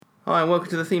Hi, and welcome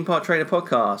to the Theme Park Trainer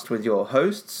podcast with your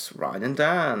hosts, Ryan and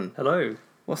Dan. Hello.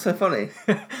 What's so funny?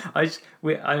 I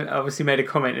obviously made a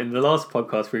comment in the last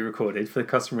podcast we recorded for the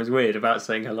Customers Weird about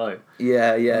saying hello.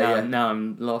 Yeah. Now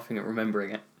I'm laughing at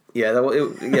remembering it. Yeah,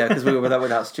 because we were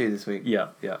without Stu this week. Yeah.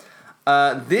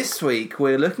 This week,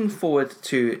 we're looking forward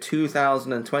to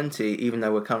 2020, even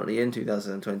though we're currently in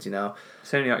 2020 now.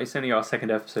 It's only our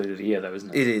second episode of the year, though,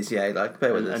 isn't it? It is, yeah.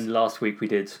 Bear with us. And last week we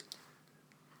did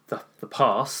the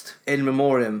past. In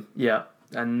memoriam. Yeah.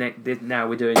 And now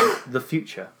we're doing the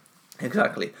future.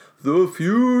 Exactly. The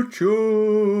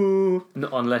future.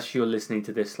 Not unless you're listening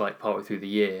to this partway through the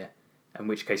year, in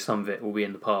which case some of it will be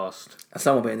in the past.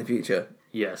 Some will be in the future.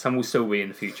 Yeah, some will still be in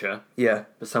the future. Yeah.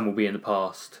 But some will be in the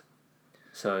past.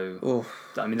 So, Oof.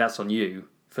 I mean, that's on you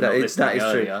for not listening That is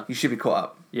earlier. true. You should be caught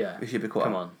up. Yeah. You should be caught up.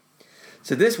 Come on.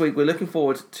 So this week we're looking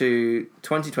forward to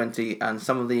 2020 and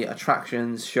some of the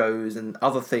attractions, shows and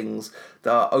other things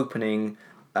that are opening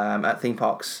at theme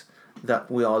parks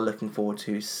that we are looking forward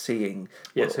to seeing.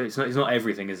 Yeah, so it's not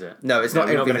everything, is it? No, it's not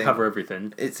We're not going everything. to cover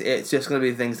everything. It's just going to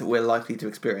be the things that we're likely to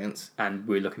experience. And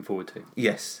we're looking forward to.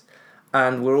 Yes.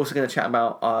 And we're also going to chat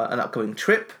about an upcoming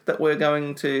trip that we're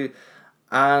going to.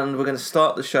 And we're going to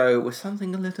start the show with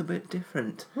something a little bit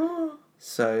different.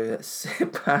 So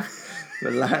sit back,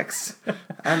 relax,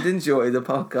 and enjoy the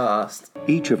podcast.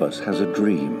 Each of us has a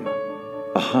dream,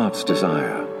 a heart's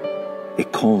desire.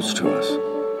 It calls to us.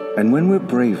 And when we're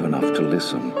brave enough to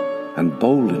listen and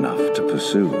bold enough to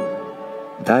pursue,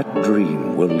 that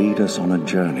dream will lead us on a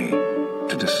journey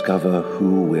to discover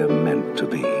who we're meant to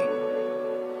be.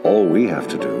 All we have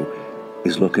to do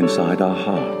is look inside our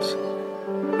hearts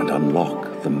and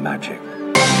unlock the magic.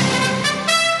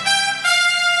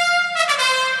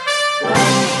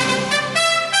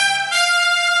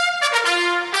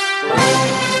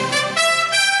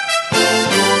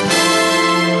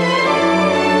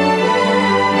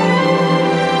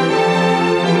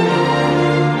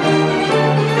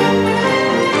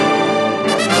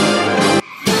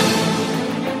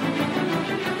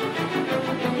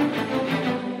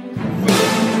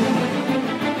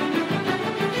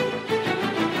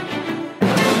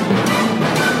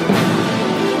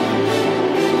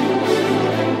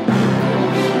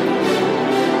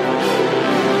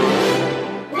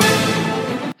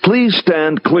 Please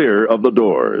stand clear of the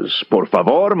doors. Por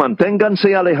favor,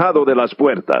 manténganse alejado de las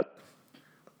puertas.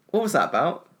 What was that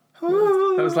about?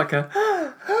 That was like a...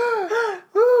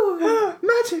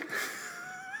 Magic!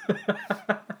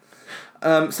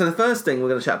 So the first thing we're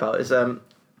going to chat about is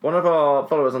one of our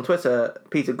followers on Twitter,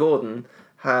 Peter Gordon,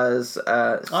 has...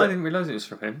 I didn't realise it was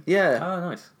from him. Yeah. Oh,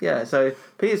 nice. Yeah, so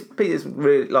Peter's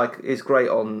really, is great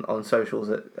on socials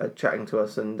at chatting to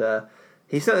us, and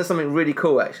he sent us something really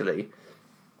cool, actually.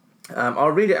 I'll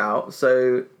read it out.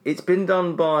 So it's been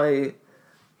done by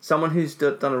someone who's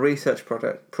done a research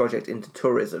project into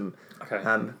tourism, Okay.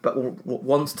 but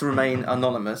wants to remain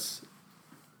anonymous.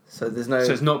 So there's no.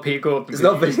 So it's not Peter Gordon. It's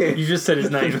not Peter. You just said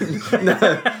his name.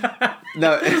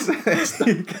 No, it's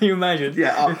Can you imagine?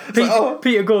 Yeah.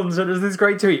 Peter Gordon said there's this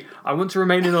great tweet. I want to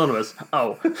remain anonymous.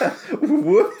 Oh.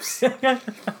 Whoops.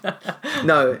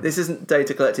 No, this isn't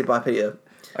data collected by Peter.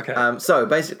 Okay. So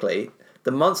basically, the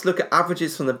months look at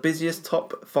averages from the busiest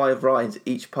top 5 rides at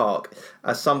each park,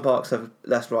 as some parks have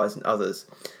less rides than others.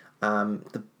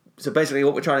 So basically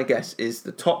what we're trying to guess is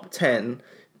the top 10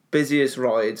 busiest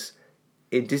rides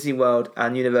in Disney World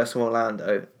and Universal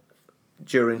Orlando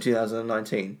during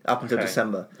 2019, up until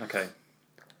December. Okay.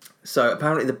 So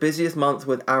apparently the busiest month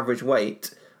with average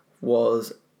wait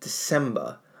was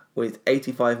December, with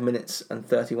 85 minutes and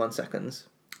 31 seconds.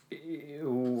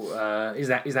 Is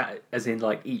that as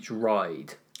in each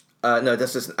ride? No,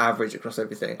 that's just an average across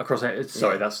everything.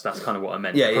 Sorry, that's kind of what I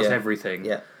meant. Yeah, across yeah. everything.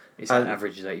 Yeah. It's an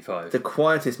average is 85. The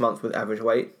quietest month with average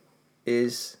wait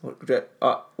is what do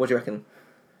you reckon?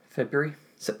 February.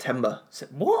 September.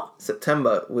 What?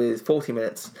 September with 40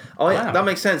 minutes. Wow. That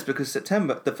makes sense because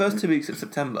the first 2 weeks of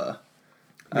September,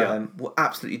 were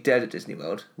absolutely dead at Disney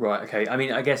World. Right. Okay. I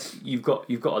mean, I guess you've got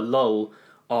a lull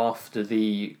after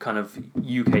the kind of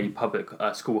UK public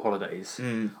school holidays.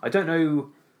 I don't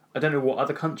know what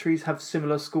other countries have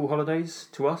similar school holidays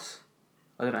to us.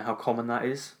 I don't know how common that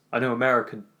is. I know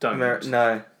America don't.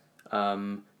 No.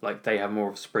 They have more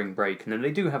of a spring break, and then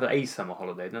they do have a summer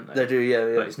holiday, don't they? They do,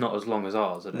 yeah. But it's not as long as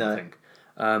ours, I don't think.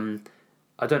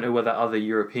 I don't know whether other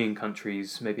European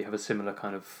countries maybe have a similar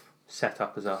kind of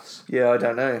setup as us. Yeah, I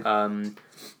don't know.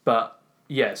 But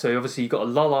yeah, so obviously you've got a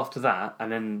lull after that,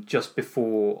 and then just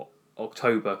before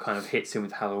October kind of hits in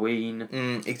with Halloween.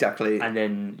 Exactly. And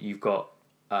then you've got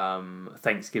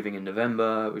Thanksgiving in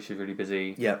November, which is really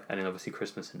busy. Yeah. And then obviously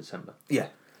Christmas in December. Yeah.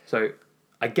 So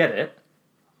I get it.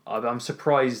 I'm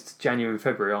surprised January and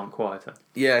February aren't quieter.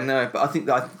 Yeah, no, but I think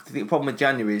the problem with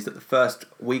January is that the first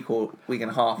week or week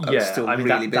and a half are still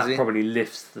really busy. That probably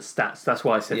lifts the stats. That's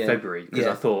why I said February, because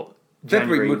I thought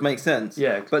February would make sense.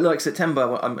 Yeah, but like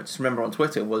September, I just remember on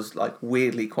Twitter was like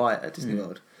weirdly quiet at Disney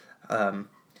World.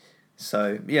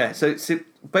 So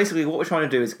basically what we're trying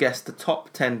to do is guess the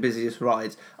top 10 busiest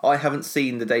rides. I haven't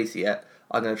seen the data yet.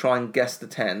 I'm going to try and guess the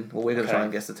 10. Well, we're going to try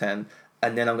and guess the 10,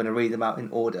 and then I'm going to read them out in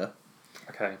order.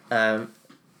 Okay.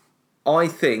 I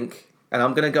think, and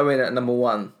I'm going to go in at number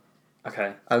 1.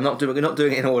 Okay. We're not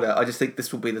doing it in order. I just think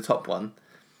this will be the top one.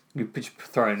 You're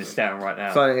throwing this down right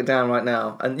now. Throwing it down right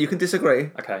now, and you can disagree.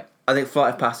 Okay. I think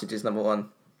Flight of Passage is number 1.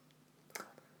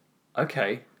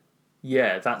 Okay.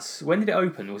 Yeah, that's... When did it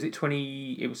open? Was it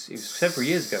 20... It was several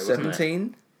years ago, wasn't it?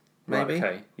 17, maybe. Right,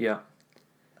 okay, yeah.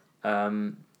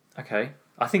 Okay.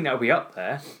 I think that'll be up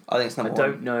there. I think it's number 1. I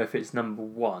don't know if it's number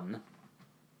 1.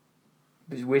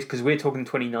 Because we're talking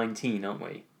 2019, aren't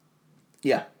we?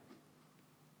 Yeah.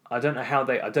 I don't know how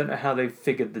they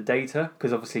figured the data,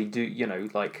 because obviously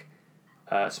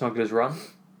Smuggler's Run.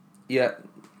 Yeah.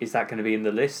 Is that going to be in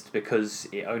the list because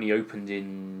it only opened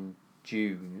in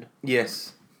June?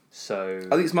 Yes. So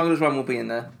I think Smuggler's Run will be in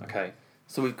there. Okay.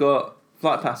 So we've got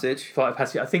Flight of Passage. Flight of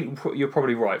Passage. I think you're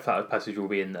probably right. Flight of Passage will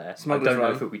be in there. Smuggler's I don't Run.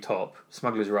 know if it'll be top.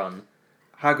 Smuggler's Run.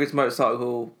 Hagrid's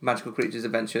Motorcycle, Magical Creatures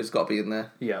Adventures got to be in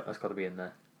there. Yeah, that's got to be in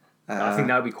there. I think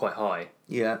that would be quite high.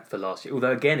 Yeah. For last year.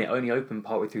 Although again, it only opened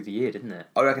partway through the year, didn't it?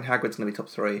 I reckon Hagrid's going to be top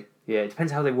 3. Yeah, it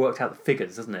depends how they worked out the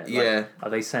figures, doesn't it? Like, yeah. Are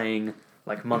they saying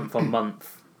like month on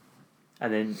month,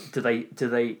 and then do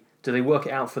they work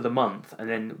it out for the month, and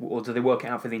then or do they work it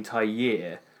out for the entire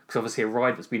year? Because obviously a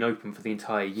ride that's been open for the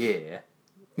entire year,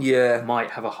 might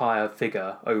have a higher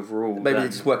figure overall. Maybe they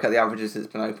just work out the averages it's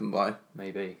been open by.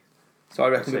 Maybe. So I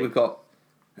reckon that we've got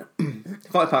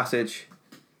Flight of Passage,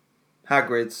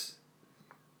 Hagrid's,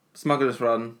 Smuggler's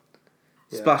Run,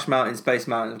 Splash Mountain, Space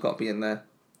Mountain have got to be in there.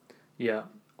 Yeah.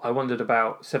 I wondered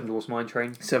about Seven Dwarfs Mine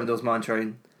Train. Seven Dwarfs Mine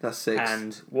Train, that's 6.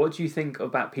 And what do you think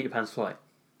about Peter Pan's Flight?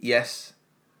 Yes.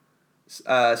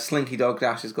 Slinky Dog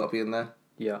Dash has got to be in there.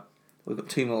 Yeah. We've got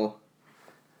 2 more.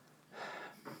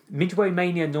 Midway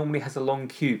Mania normally has a long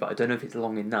queue, but I don't know if it's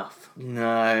long enough.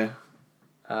 No.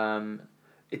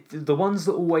 The ones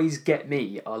that always get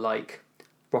me are like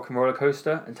Rock and Roller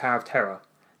Coaster and Tower of Terror.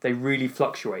 They really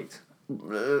fluctuate.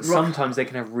 Sometimes they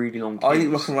can have really long queues. I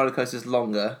think Rock and Roller Coaster is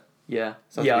longer. Yeah.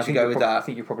 So I think go with that. I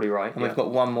think you're probably right. And we've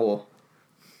got 1 more.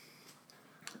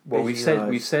 Well, we've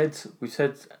said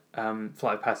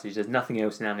Flight of Passage. There's nothing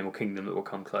else in Animal Kingdom that will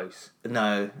come close.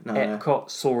 No. Epcot,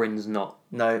 Soarin's not.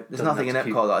 No, there's nothing in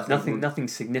Epcot that I think... Nothing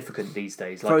significant these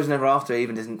days. Frozen Ever After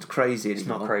even isn't crazy anymore. It's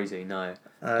not crazy, no.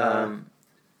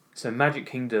 So Magic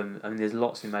Kingdom, I mean, there's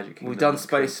lots in Magic Kingdom. We've done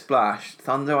Space Splash.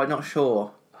 Thunder, I'm not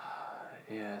sure.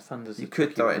 Yeah, Thunder's... You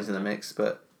could throw it into the mix,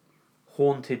 but...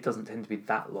 Haunted doesn't tend to be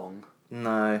that long.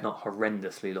 No. Not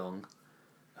horrendously long.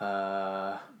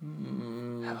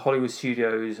 Hollywood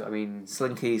Studios, I mean...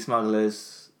 Slinky,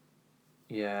 Smugglers...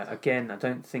 Yeah, again, I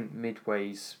don't think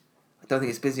Midway's... I don't think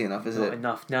it's busy enough, is it? Not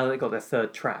enough. Now they've got their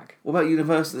 3rd track. What about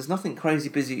Universal? There's nothing crazy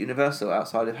busy at Universal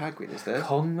outside of Hagrid, is there?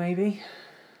 Kong, maybe?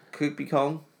 Could be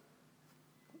Kong.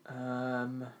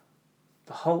 The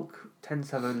Hulk tends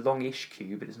to have a longish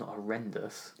queue, but it's not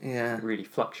horrendous. Yeah. It really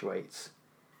fluctuates.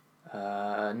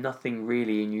 Nothing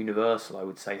really in Universal, I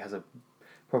would say, has a...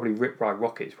 Probably Rip Ride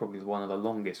Rocket is probably one of the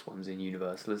longest ones in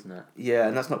Universal, isn't it? Yeah,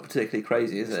 and that's not particularly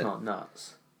crazy, is it? It's not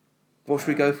nuts. What should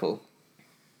we go for?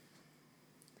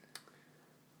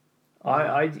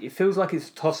 It feels like it's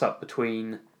a toss-up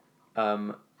between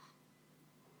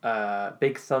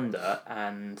Big Thunder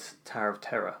and Tower of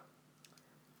Terror.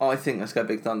 I think let's go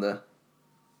Big Thunder.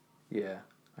 Yeah.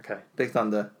 Okay. Big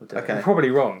Thunder. Okay. We're probably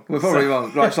wrong. We're probably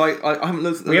wrong. Right, so I haven't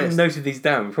looked at the We list. haven't noted these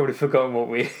down. We've probably forgotten what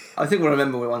we... I think we'll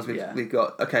remember what ones we've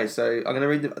got. Okay, so I'm going to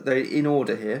read them in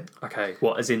order here. Okay.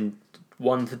 What, as in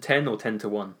 1 to 10 or 10 to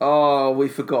 1? Oh, we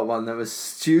forgot one that was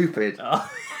stupid.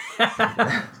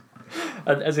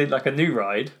 As in like a new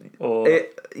ride? Or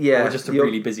just a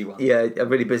really busy one? Yeah, a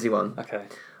really busy one. Okay.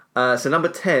 So number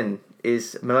 10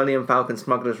 is Millennium Falcon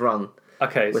Smuggler's Run.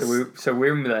 Okay, so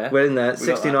we're in there. We're in there.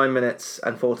 69 minutes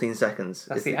and 14 seconds.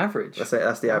 That's the average.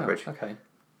 That's the average. Okay.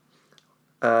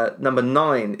 Number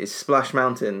 9 is Splash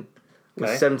Mountain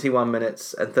with 71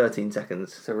 minutes and 13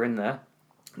 seconds. So we're in there.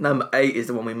 Number 8 is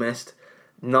the one we missed.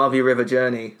 Navi River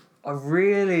Journey. Oh,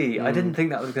 really? I didn't think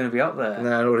that was going to be up there.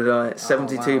 No, nor did I.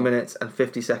 72 minutes and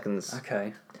 50 seconds.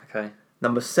 Okay.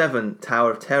 Number 7, Tower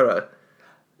of Terror.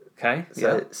 Okay.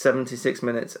 So yeah. 76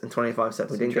 minutes and 25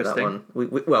 seconds. We didn't get that one. We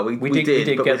did, but we get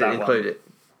didn't that include one. it.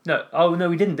 No. Oh no,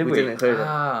 we didn't, did we? We didn't include it.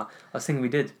 I was thinking we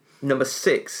did. Number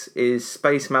 6 is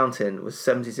Space Mountain with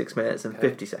 76 minutes and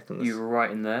 50 seconds. You were right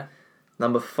in there.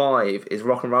 Number 5 is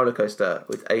Rock and Roller Coaster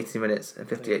with 80 minutes and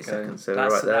 58 seconds. So we're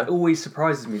right there. That always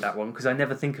surprises me, that one, because I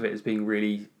never think of it as being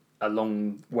really a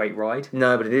long wait ride.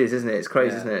 No, but it is, isn't it? It's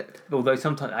crazy, isn't it? Although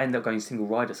sometimes I end up going single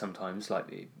rider sometimes.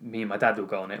 Like me and my dad will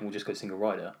go on it and we'll just go single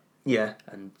rider. Yeah.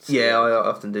 And I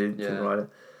often do single rider.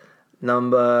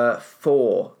 Number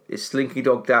 4 is Slinky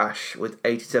Dog Dash with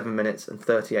 87 minutes and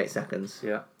 38 seconds.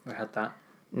 Yeah, we had that.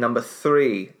 Number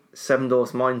 3, Seven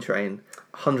Dwarfs Mine Train,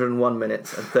 101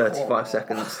 minutes and 35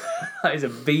 seconds. That is a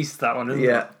beast, that one, isn't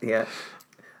it? Yeah.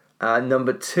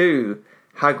 Number 2,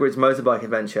 Hagrid's Motorbike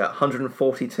Adventure,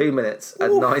 142 minutes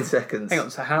and 9 seconds. Hang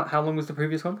on, so how long was the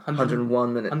previous one?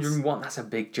 101 minutes. 101, that's a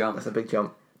big jump. That's a big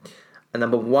jump. And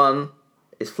number 1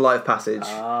 is Flight of Passage.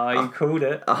 You called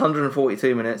it.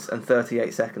 142 minutes and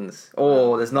 38 seconds.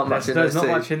 Oh, there's not much in There's those not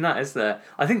two. much in that, is there?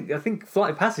 I think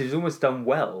Flight of Passage has almost done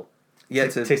well. Yeah,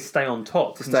 to stay on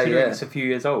top, considering it's a few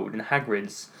years old, and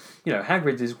Hagrid's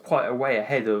is quite a way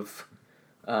ahead of,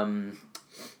 whatever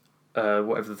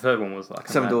the third one was. Like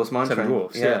Seven Dwarfs Mine Train. Seven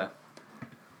Dwarfs, yeah.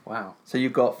 Wow. So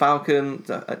you've got Falcon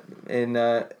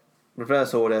in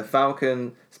reverse order: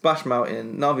 Falcon, Splash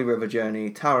Mountain, Navi River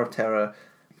Journey, Tower of Terror,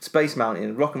 Space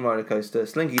Mountain, Rock and Roller Coaster,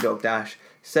 Slinky Dog Dash,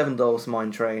 Seven Dwarfs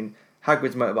Mine Train,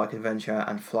 Hagrid's Motorbike Adventure,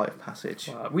 and Flight of Passage.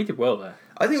 Wow, we did well there.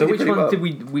 I think so. we did Which one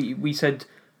pretty did we said?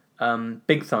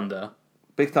 Big Thunder.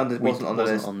 Big Thunder wasn't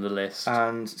on the list.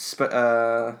 And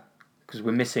because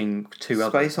we're missing two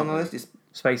others. Space on the list.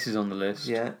 Space is on the list.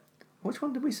 Yeah. Which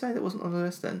one did we say that wasn't on the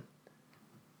list then?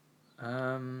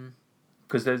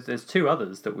 Because there's two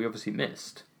others that we obviously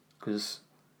missed.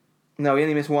 No, we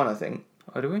only missed one, I think.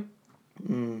 Oh, do we?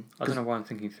 I don't know why I'm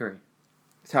thinking 3.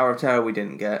 Tower of Terror we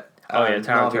didn't get. Tower of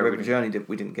Terror River Journey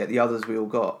we didn't get. The others we all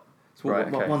got. So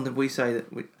what one did we say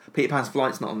that Peter Pan's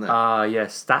Flight's not on there?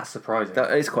 Yes, that's surprising.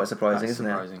 That is quite surprising, isn't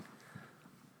it?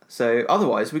 So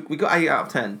otherwise, we got 8 out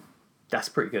of 10. That's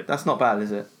pretty good. That's not bad,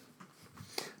 is it?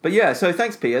 But yeah, so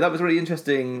thanks, Peter. That was really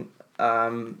interesting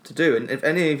to do. And if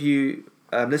any of you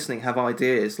listening have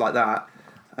ideas like that,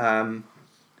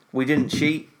 we didn't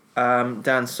cheat.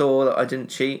 Dan saw that I didn't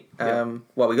cheat. Well,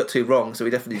 we got 2 wrong, so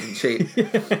we definitely didn't cheat.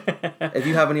 If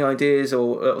you have any ideas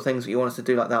or little things that you want us to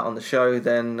do like that on the show,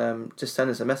 then just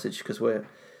send us a message, because we're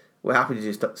happy to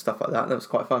do stuff like that. That was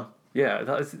quite fun. Yeah,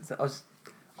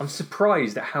 I'm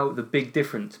surprised at how the big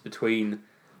difference between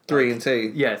 3 and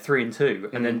 2. Yeah, 3 and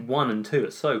 2, and then 1 and 2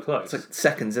 are so close. It's like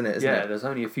seconds, isn't it? Yeah, there's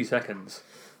only a few seconds.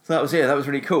 So that was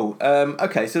really cool.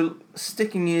 Okay, so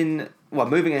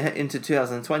moving ahead into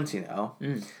 2020 now,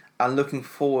 and looking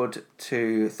forward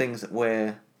to things that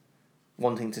we're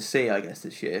wanting to see, I guess,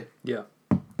 this year. Yeah.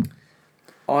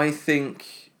 I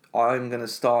think I'm going to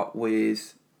start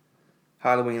with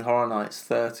Halloween Horror Nights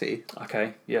 30.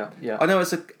 Okay, yeah. I know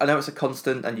it's a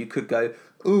constant, and you could go,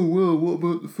 oh well, what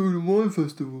about the Food and Wine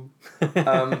Festival?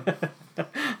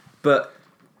 But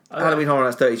Halloween Horror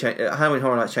Nights 30 Halloween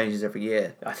Horror Nights changes every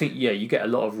year. I think you get a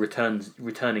lot of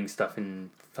returning stuff in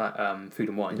Food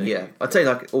and Wine. Don't you? I'd say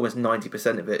like almost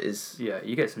 90% of it is. Yeah,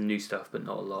 you get some new stuff, but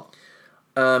not a lot.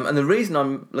 And the reason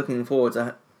I'm looking forward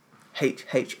to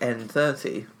HHN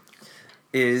 30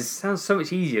 is sounds so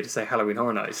much easier to say Halloween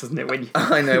Horror Nights, doesn't it? When you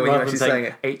I know when you're actually saying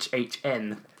it.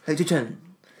 HHN. HHN.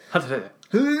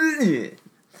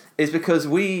 Is because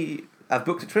we have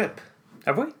booked a trip.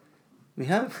 Have we? We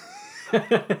have.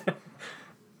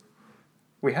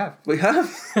 We have.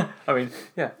 I mean,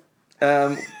 yeah.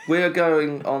 We are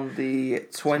going on the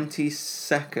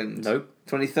 22nd. Nope.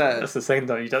 23rd. That's the second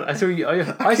time you've done it. I saw you.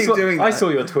 I saw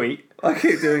your tweet. I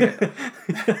keep doing it.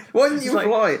 Why didn't you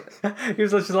reply? He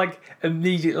was just like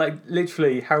immediate, like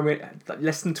literally how many, like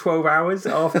less than 12 hours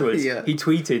afterwards. Yeah. He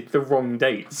tweeted the wrong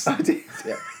dates. I did.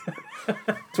 Yeah.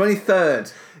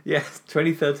 23rd. Yes,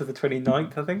 23rd to the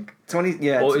 29th, I think. 20.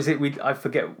 Yeah. Or is it I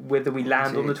forget whether we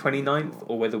land on the 29th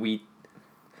or whether we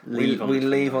leave. We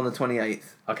leave on the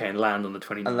 28th. Okay, and land on the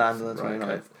 29th. And land on the 29th.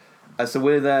 Right, okay. So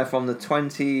we're there from the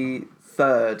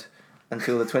 23rd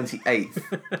until the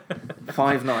 28th.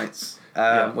 5 nights.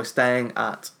 We're staying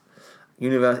at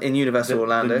Universal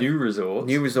Orlando. The new resort.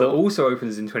 That also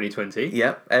opens in 2020.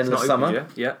 Yep, Endless Summer.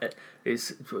 Yeah.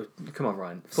 It's come on,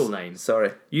 Ryan. Full name.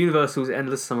 Sorry. Universal's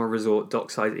Endless Summer Resort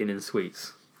Dockside Inn and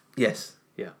Suites. Yes.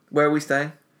 Yeah. Where are we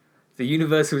staying? The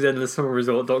Universal's Endless Summer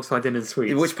Resort Dockside Inn and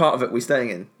Suites. Which part of it are we staying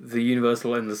in? The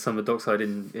Universal Endless Summer Dockside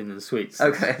Inn and Suites.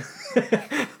 Okay.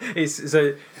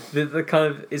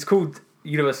 It's called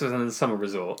Universal's Endless Summer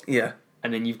Resort. Yeah.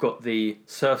 And then you've got the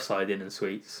Surfside Inn and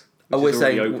Suites. which has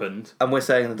already opened. And we're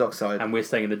staying in the dockside. And we're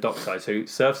staying in the dockside. So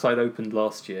Surfside opened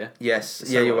last year. Yes.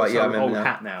 Yeah, you're right. Yeah, I remember old now.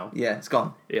 hat now. Yeah, it's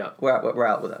gone. Yeah. We're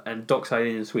out with it. And Dockside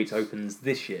Inn and Suites opens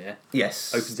this year.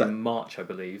 Yes. Opens in March, I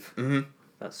believe. Mm-hmm.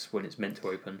 That's when it's meant to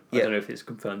open. Yeah. I don't know if it's a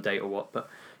confirmed date or what, but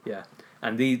yeah.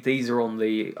 And these are on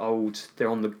the they're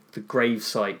on the grave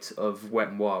site of Wet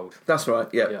and Wild. That's right,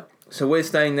 yeah. Yeah. So we're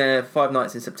staying there 5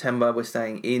 nights in September. We're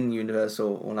staying in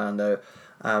Universal Orlando,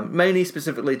 mainly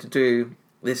specifically to do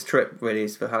this trip, really,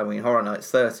 is for Halloween Horror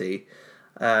Nights 30.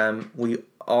 We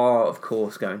are, of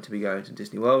course, going to be going to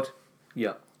Disney World.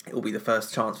 Yeah. It will be the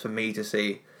first chance for me to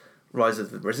see Rise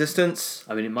of the Resistance.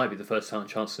 I mean, it might be the first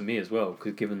chance for me as well,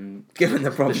 because given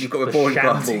the problem you've got with the boarding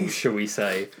shambles, parties. shall we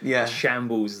say, Yeah. the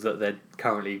shambles that they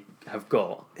currently have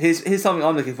got. Here's something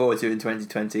I'm looking forward to in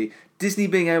 2020. Disney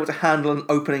being able to handle an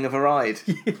opening of a ride.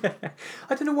 Yeah.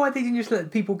 I don't know why they didn't just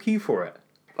let people queue for it.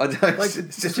 I don't know, Like,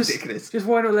 it's just ridiculous. Just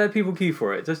why not let people queue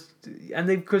for it?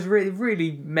 Because they've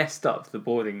really messed up the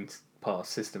boarding pass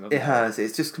system. It has.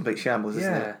 It's just complete shambles,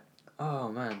 isn't Yeah. it? Oh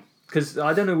man. Because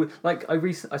I don't know. Like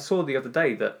I saw the other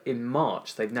day that in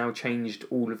March they've now changed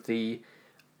all of the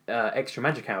extra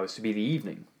magic hours to be the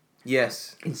evening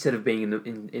Yes. instead of being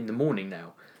in the morning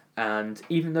now. And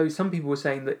even though some people were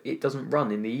saying that it doesn't run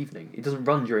in the evening, it doesn't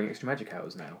run during extra magic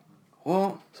hours now.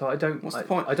 Well, So I don't. what's the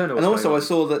point? I don't know. And what's also, going I on.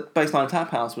 saw that Baseline Tap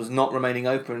House was not remaining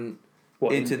open.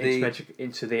 What, into the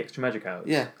into the extra magic hours.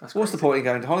 yeah. That's What's the point in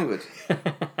going to Hollywood?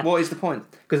 What is the point?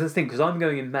 Because that's the thing. Because I'm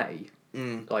going in May,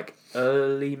 like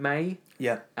early May,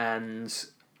 Yeah. and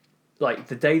like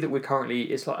the day that we're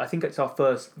currently, it's like I think it's our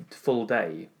first full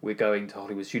day. We're going to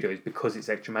Hollywood Studios because it's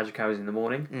extra magic hours in the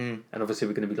morning, and obviously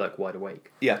we're going to be like wide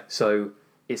awake. Yeah. So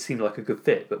it seemed like a good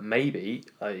fit, but maybe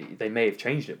they may have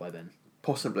changed it by then.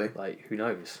 Possibly. Like who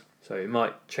knows? So it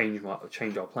might change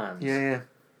our plans. Yeah.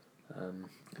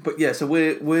 But yeah, so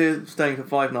we're staying for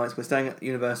 5 nights. We're staying at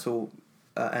Universal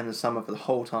end of summer for the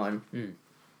whole time,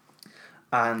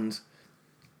 and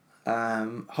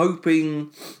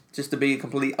hoping just to be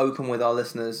completely open with our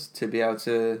listeners to be able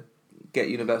to get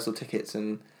Universal tickets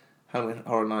and Halloween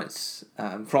Horror Nights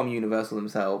from Universal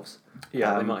themselves.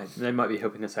 Yeah, they might be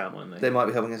helping us out, mightn't they? They might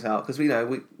be helping us out because we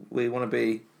want to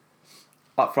be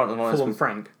upfront and honest. Full on with,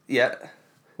 Frank. Yeah.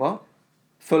 What?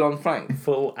 Full on Frank.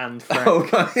 Full and Frank.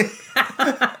 Okay.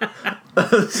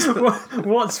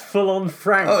 What's full on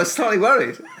Frank? I was slightly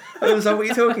worried. I was like, what are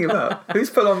you talking about? Who's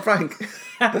full on Frank?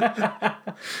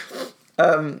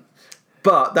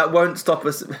 But that won't stop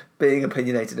us being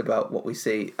opinionated about what we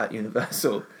see at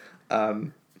Universal.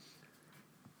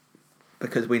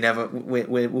 Because we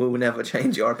will never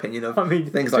change our opinion of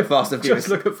things like Fast and Furious.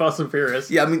 Just look at Fast and Furious.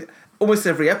 Yeah, I mean, almost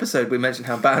every episode we mention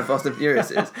how bad Fast and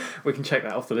Furious is. We can check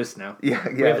that off the list now. Yeah.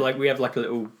 We have like a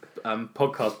little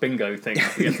podcast bingo thing.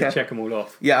 We have to check them all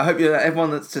off. Yeah, I hope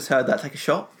everyone that's just heard that take a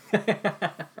shot.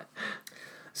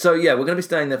 So yeah, we're going to be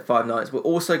staying there 5 nights. We're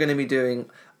also going to be doing.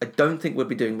 I don't think we'll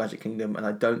be doing Magic Kingdom, and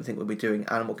I don't think we'll be doing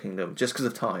Animal Kingdom just because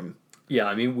of time. Yeah,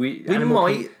 I mean we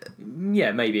might.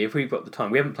 Yeah, maybe if we've got the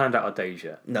time. We haven't planned out our days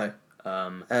yet. No.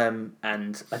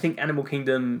 And I think Animal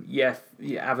Kingdom, yeah,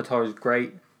 Avatar is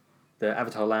great. The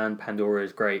Avatar Land, Pandora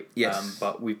is great. Yes.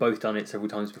 But we've both done it several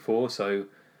times before, so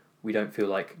we don't feel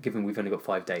like, given we've only got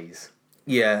 5 days,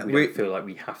 Yeah, we don't feel like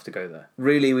we have to go there.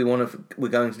 Really, we're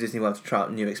going to Disney World to try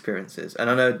out new experiences, and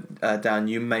I know Dan,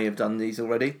 you may have done these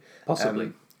already,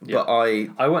 Possibly. but I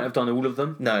won't have done all of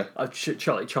them. no.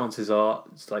 Chances are,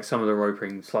 it's like some of them are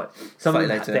opening some of them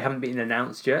later. they haven't been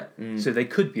announced yet, so they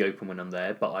could be open when I'm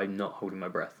there. But I'm not holding my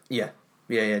breath. Yeah,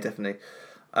 definitely.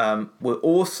 We're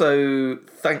also,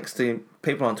 thanks to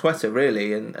people on Twitter,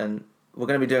 really, and we're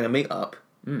going to be doing a meetup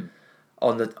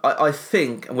on the. I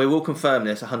think, and we will confirm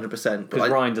this 100%. Because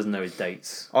Ryan doesn't know his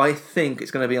dates. I think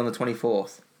it's going to be on the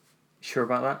 24th, Sure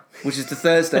about that? which is the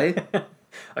Thursday.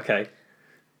 Okay.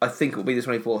 I think it will be the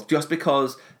 24th, just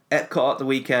because Epcot at the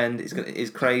weekend is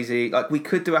crazy. Like, we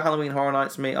could do a Halloween Horror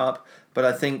Nights meetup, but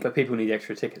I think But people need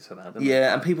extra tickets for that, don't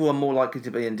yeah, and people are more likely to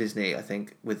be in Disney, I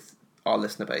think, with our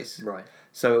listener base. they? Right.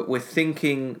 So we're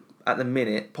thinking at the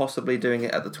minute possibly doing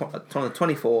it at on the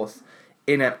 24th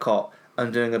in Epcot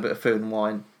and doing a bit of food and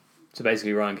wine. So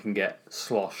basically, Ryan can get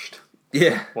sloshed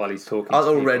Yeah, while he's talking. I'll to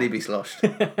already people. be sloshed.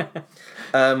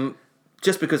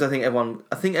 Just because I think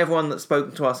everyone that's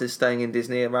spoken to us is staying in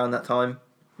Disney around that time.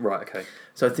 Right. Okay.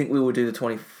 So I think we will do the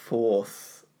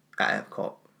 24th at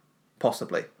Epcot,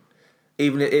 possibly.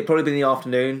 Even it'd probably be in the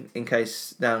afternoon in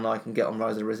case Dan and I can get on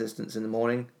Rise of the Resistance in the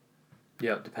morning.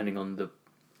 Yeah, depending on the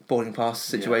Boarding pass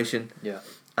situation. yeah.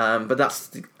 But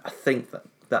I think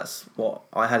that's what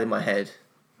I had in my head.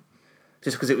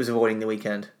 Just because it was avoiding the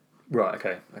weekend. Right.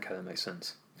 Okay. Okay, that makes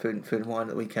sense. food and wine at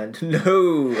the weekend.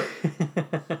 No.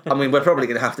 I mean, we're probably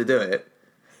going to have to do it.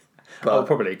 But,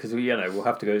 probably because we'll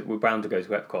have to go. We're bound to go to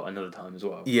Epcot another time as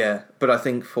well. Yeah, but I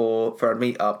think for a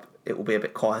meet up, it will be a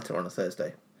bit quieter on a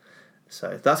Thursday.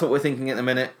 So that's what we're thinking at the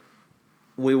minute.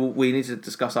 We need to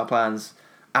discuss our plans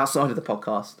outside of the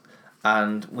podcast,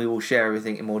 and we will share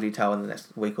everything in more detail in the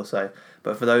next week or so.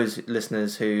 But for those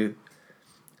listeners who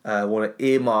want to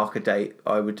earmark a date,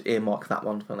 I would earmark that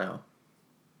one for now.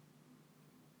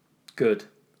 Good.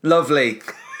 Lovely.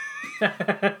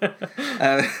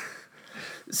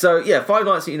 So yeah, 5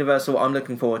 nights at Universal. I'm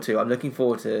looking forward to. I'm looking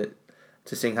forward to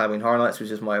seeing Halloween Horror Nights,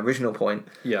 which is my original point.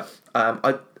 Yeah.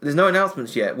 There's no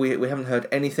announcements yet. We haven't heard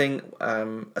anything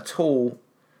at all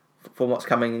for what's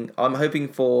coming. I'm hoping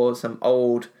for some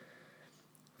old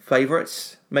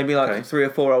favourites. Maybe like 3 or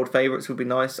 4 old favourites would be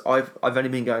nice. I've only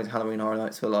been going to Halloween Horror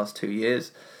Nights for the last 2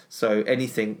 years, so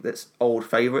anything that's old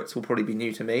favourites will probably be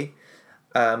new to me.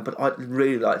 But I'd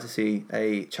really like to see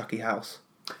a Chucky house.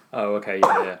 Oh, okay,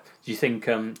 yeah. Do you think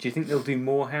they'll do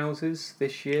more houses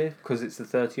this year because it's the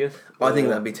 30th? I think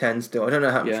that'd be 10 still. I don't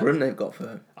know how much room they've got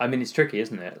for. I mean, it's tricky,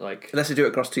 isn't it? Like unless they do it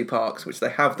across 2 parks, which they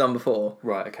have done before.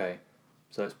 Right. Okay.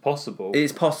 So it's possible. It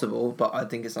is possible, but I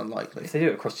think it's unlikely. If they do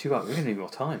it across 2 parks, we're going to need more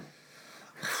time.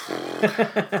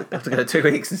 have to go 2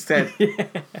 weeks instead.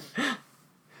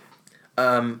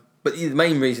 But the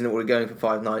main reason that we're going for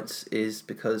 5 nights is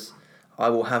because I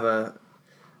will have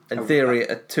in theory,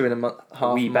 a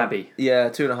 2.5 wee babby. Yeah,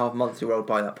 2.5 month year old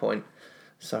by that point.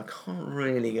 So I can't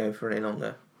really go for any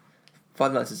longer.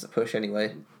 5 nights is a push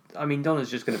anyway. I mean,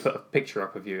 Donna's just going to put a picture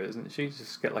up of you, isn't she?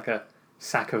 Just get like a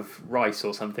sack of rice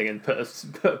or something and put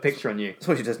a picture on you. That's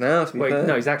what she does now, to be fair.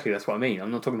 No, exactly, that's what I mean.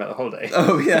 I'm not talking about the holiday.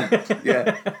 Oh, yeah.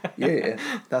 Yeah,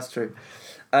 that's true.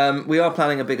 We are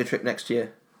planning a bigger trip next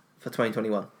year for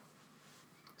 2021.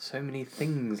 So many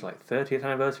things, like 30th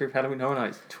anniversary of Halloween Horror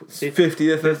Nights.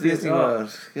 50th.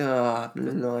 God,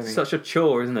 blimey. Such a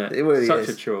chore, isn't it? It really Such is.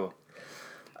 a chore.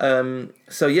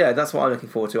 So yeah, that's what I'm looking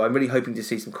forward to. I'm really hoping to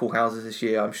see some cool houses this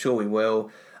year. I'm sure we will.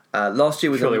 Last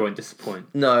year was Sure they won't disappoint.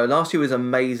 No, last year was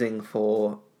amazing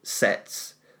for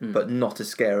sets, but not as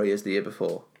scary as the year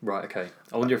before. Right, okay.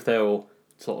 I wonder if they'll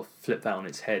sort of flip that on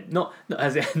its head. Not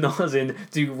as in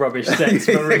do rubbish sets.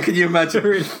 But Can you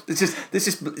imagine? It's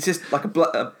just like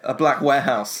a black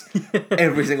warehouse.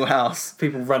 Every single house.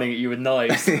 People running at you with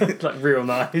knives, like real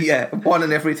knives. Yeah, 1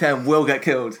 in every 10 will get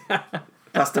killed.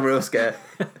 That's the real scare.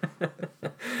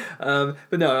 But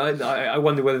no, I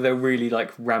wonder whether they'll really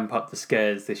like ramp up the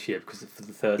scares this year because for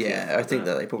the 30th. Yeah, I think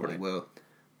that they probably will.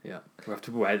 Yeah, we'll have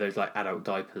to wear those like adult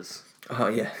diapers. Oh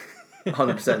yeah,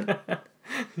 100%.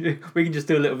 We can just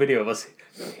do a little video of us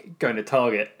going to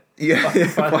Target. Yeah,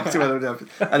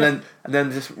 and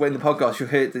then just when the podcast you'll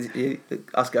hear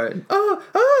us going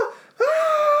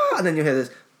and then you'll hear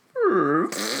this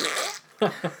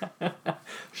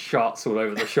Sharts all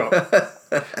over the shop.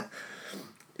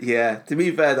 Yeah, to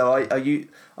be fair though,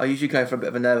 I usually go for a bit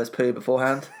of a nervous poo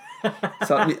beforehand,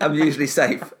 so I'm usually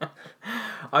safe.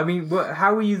 I mean,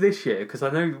 how were you this year? Because I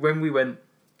know when we went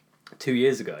 2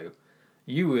 years ago,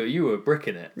 you were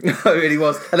bricking it. It really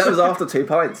was, and that was after 2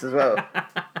 pints as well.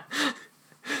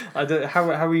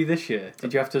 How were you this year?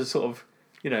 Did you have to sort of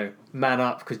man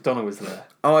up because Donna was there?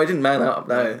 Oh, I didn't man up.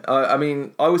 No, I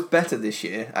mean I was better this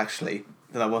year actually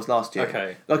than I was last year.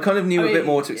 Okay, I kind of knew a bit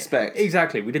more to expect.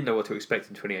 Exactly, we didn't know what to expect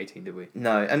in 2018, did we?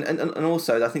 No, and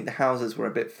also I think the houses were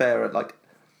a bit fairer, like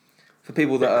for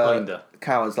people that are kinder.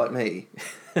 Cowards like me.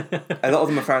 A lot of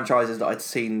them are franchises that I'd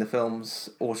seen the films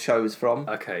or shows from.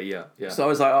 Okay, yeah. So I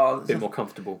was like, a bit more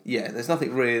comfortable. Yeah, there's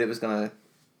nothing really that was going to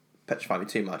petrify me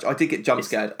too much. I did get jump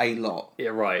scared a lot. Yeah,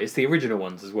 right. It's the original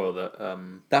ones as well that.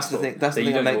 That's the thing. That's the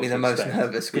thing that made me the most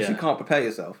nervous because you can't prepare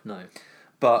yourself. No.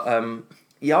 But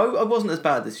yeah, I wasn't as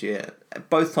bad this year.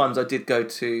 Both times I did go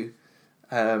to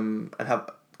go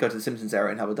to the Simpsons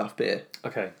area and have a Duff beer.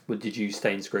 Okay. Well, did you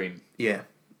stay and scream? Yeah.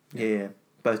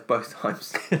 Both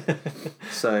times.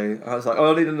 So I was like,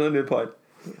 I need another new pint.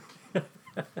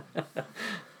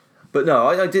 But no,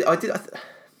 I did.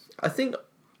 I think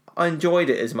I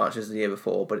enjoyed it as much as the year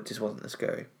before, but it just wasn't as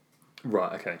scary.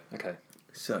 Right. Okay.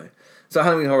 So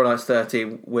Halloween Horror Nights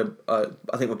 30. I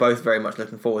think we're both very much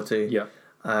looking forward to. Yeah.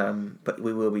 But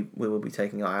we will be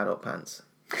taking our adult pants.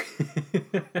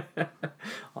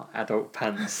 Our adult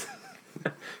pants.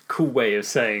 Cool way of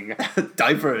saying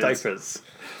diapers.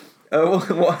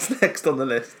 What's next on the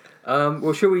list?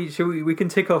 Well, shall we can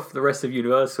tick off the rest of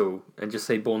Universal and just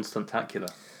say Born Stuntacular.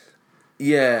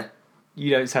 Yeah. You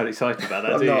don't sound excited about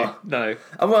that, do you? No.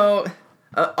 Well,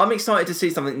 I'm excited to see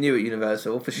something new at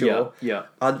Universal for sure. Yeah.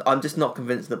 I'm just not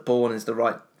convinced that Born is the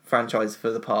right franchise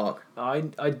for the park. I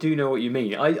do know what you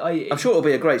mean. I'm sure it'll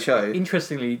be a great show.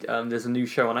 Interestingly, there's a new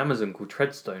show on Amazon called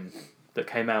Treadstone that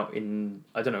came out in,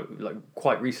 I don't know, like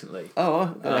quite recently.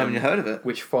 Oh, I haven't heard of it.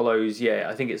 Which follows,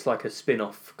 I think it's like a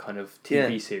spin-off kind of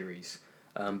TV series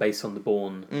based on the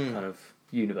Bourne kind of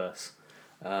universe.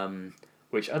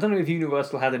 Which I don't know if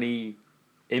Universal had any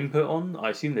input on.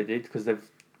 I assume they did because they've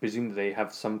presumed they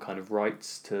have some kind of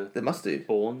rights to. They must do.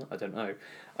 Bourne. I don't know.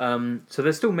 So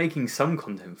they're still making some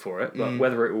content for it, but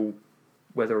whether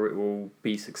it will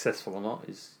be successful or not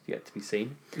is yet to be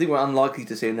seen. I think we're unlikely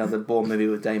to see another Bourne movie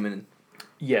with Damon.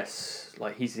 Yes,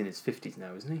 like he's in his 50s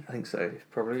now, isn't he? I think so.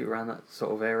 Probably around that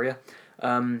sort of area.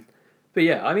 But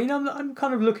yeah, I mean, I'm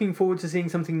kind of looking forward to seeing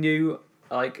something new.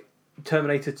 Like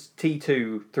Terminator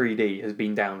T2 3D has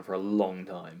been down for a long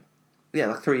time. Yeah,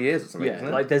 like 3 years or something. Yeah, isn't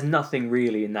it? like there's nothing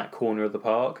really in that corner of the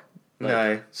park. Like,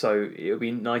 No. So it would be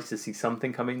nice to see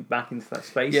something coming back into that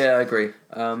space. Yeah, I agree.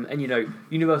 And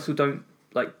Universal don't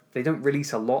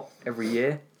release a lot every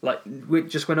year. Like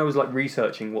just when I was like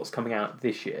researching what's coming out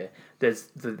this year, there's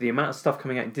the amount of stuff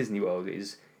coming out in Disney World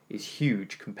is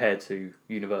huge compared to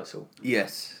Universal.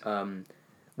 Yes.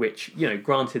 Which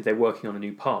granted they're working on a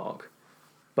new park,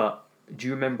 but do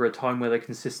you remember a time where they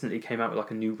consistently came out with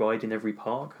like a new ride in every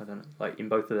park? I don't know, like in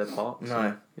both of their parks.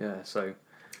 No. Yeah. So.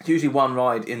 It's usually one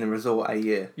ride in the resort a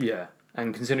year. Yeah,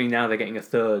 and considering now they're going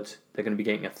to be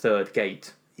getting a third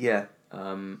gate. Yeah.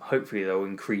 Hopefully they'll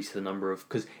increase the number of,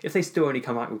 because if they still only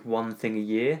come out with one thing a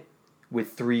year,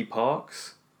 with 3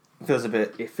 parks, It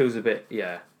feels a bit.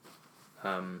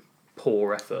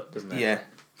 poor effort, doesn't it? Yeah.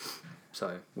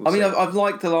 So I've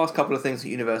liked the last couple of things that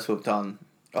Universal have done,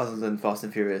 other than Fast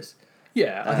and Furious.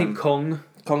 Yeah, I think Kong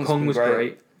Kong was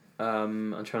great.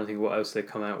 I'm trying to think what else they've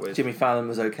come out with. Jimmy Fallon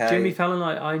was okay. Jimmy Fallon,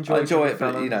 I enjoy. I enjoy Jimmy it,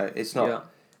 but Fallon. it's not.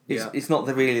 Yeah. It's not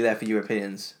really there for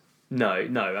Europeans. No.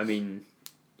 I mean,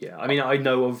 I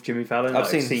know of Jimmy Fallon. I've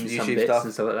seen seen some YouTube bits stuff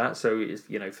and stuff like that. So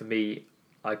it's for me,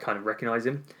 I kind of recognise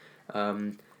him.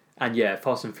 And yeah,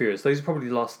 Fast and Furious. Those are probably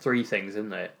the last 3 things,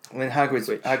 isn't it? I mean,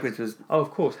 Hagrid's was. Oh, of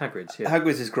course, Hagrid's. Yeah.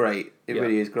 Hagrid's is great. It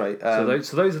really is great. So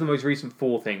those are the most recent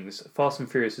 4 things. Fast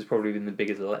and Furious has probably been the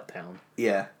biggest letdown.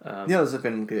 Yeah. The others have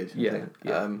been good. I think.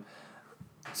 Yeah.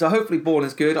 So hopefully Bourne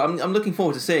is good. I'm looking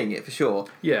forward to seeing it for sure.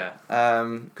 Yeah.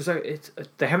 Because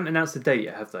they haven't announced the date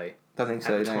yet, have they? I think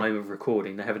so. At the time of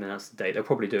recording, they haven't announced the date. They'll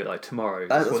probably do it like tomorrow.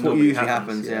 That's what normally usually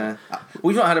happens. Yeah.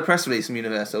 We've not had a press release from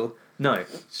Universal. No.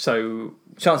 So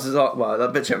Chances are, well, I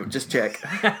bet you just check.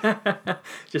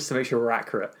 just to make sure we're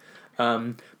accurate.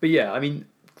 But yeah, I mean,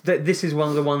 this is one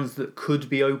of the ones that could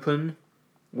be open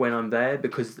when I'm there,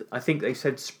 because I think they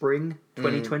said spring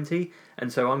 2020,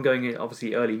 and so I'm going in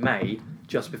obviously early May,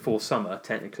 just before summer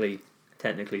technically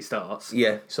starts.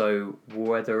 Yeah. So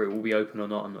whether it will be open or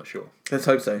not, I'm not sure. Let's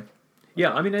hope so.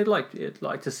 Yeah, I mean, I'd like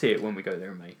to see it when we go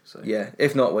there in May. So Yeah.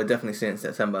 If not, we're definitely seeing it in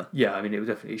September. yeah, I mean,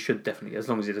 it should definitely, as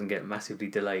long as it doesn't get massively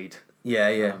delayed. Yeah.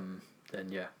 Yeah.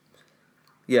 Then yeah.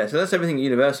 Yeah. So that's everything at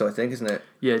Universal, I think, isn't it?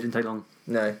 Yeah, it didn't take long.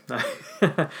 No.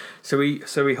 So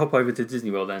we hop over to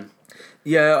Disney World then.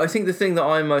 Yeah, I think the thing that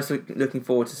I'm most looking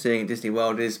forward to seeing at Disney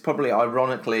World is probably,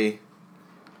 ironically,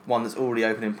 one that's already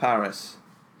open in Paris.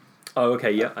 Oh,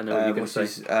 okay, yeah, I know what you're going to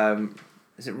say.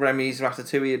 Is it Remy's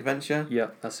Ratatouille Adventure? Yeah,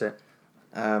 that's it.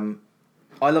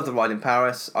 I love the ride in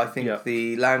Paris. I think Yeah.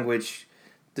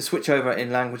 the switch over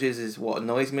in languages is what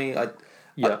annoys me.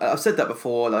 Yeah. I've said that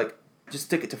before. Like, just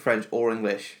stick it to French or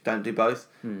English. Don't do both.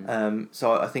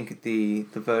 So I think the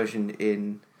version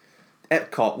in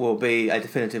Epcot will be a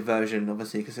definitive version,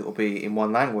 obviously, because it will be in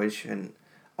one language. And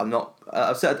I'm not.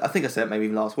 I think I said it maybe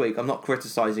even last week. I'm not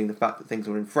criticising the fact that things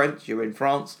are in French. You're in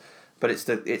France, but it's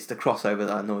the crossover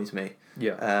that annoys me.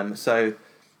 Yeah. So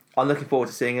I'm looking forward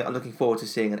to seeing it. I'm looking forward to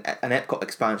seeing an Epcot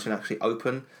expansion actually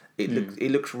open.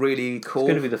 It looks really cool. It's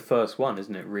going to be the first one,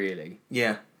 isn't it, really?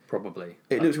 Yeah. Probably.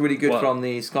 It looks really good from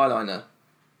the Skyliner.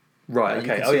 Right, you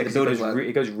okay. can Oh, see yeah, the because building work.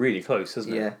 it goes really close,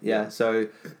 doesn't it? Yeah. So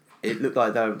it looked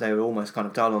like they were almost kind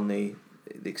of dull on the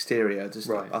exterior, just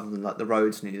Right. other than like the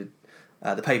roads needed,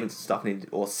 the pavements and stuff needed,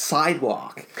 or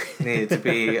sidewalk needed to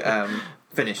be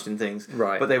finished and things.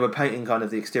 Right. But they were painting kind of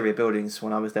the exterior buildings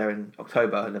when I was there in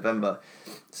October and November.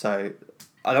 So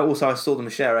I saw them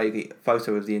share a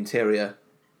photo of the interior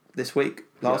last week.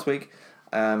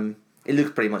 It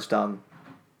looks pretty much done.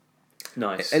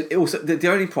 Nice. It also, the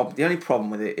only problem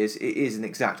with it is an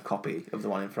exact copy of the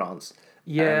one in France.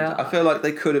 Yeah. And I feel like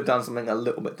they could have done something a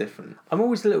little bit different. I'm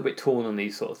always a little bit torn on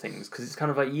these sort of things, because it's kind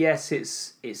of like, yes,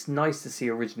 it's nice to see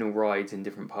original rides in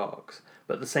different parks,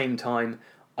 but at the same time,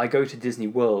 I go to Disney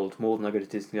World more than I go to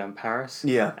Disneyland Paris.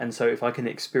 Yeah. And so if I can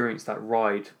experience that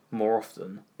ride more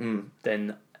often,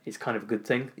 then it's kind of a good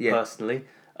thing, personally.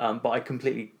 But I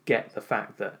completely get the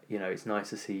fact that, it's nice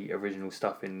to see original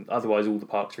stuff in. Otherwise, all the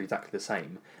parks are exactly the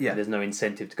same. Yeah. And there's no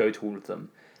incentive to go to all of them.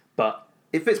 But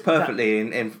it fits perfectly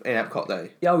in Epcot though.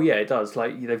 oh yeah, it does.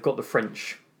 Like they've got the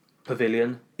French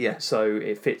pavilion. Yeah. So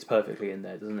it fits perfectly in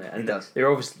there, doesn't it? And It does.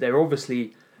 They're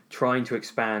obviously trying to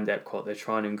expand Epcot. They're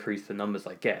trying to increase the numbers,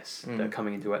 I guess, that are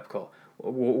coming into Epcot.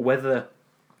 Whether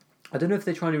I don't know if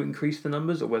they're trying to increase the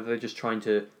numbers or whether they're just trying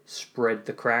to spread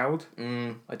the crowd.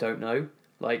 I don't know.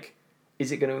 Like,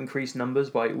 is it going to increase numbers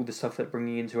by all the stuff they're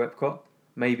bringing into Epcot?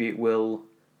 Maybe it will.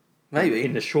 Maybe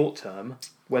in the short term.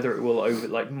 Whether it will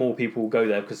more people will go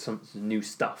there because some new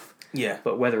stuff. Yeah.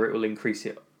 But whether it will increase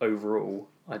it overall,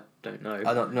 I don't know.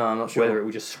 I'm not sure. Whether it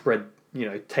will just spread,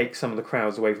 take some of the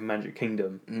crowds away from Magic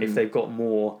Kingdom if they've got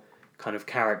more kind of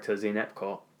characters in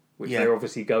Epcot, which they're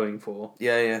obviously going for.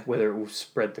 Yeah. Whether it will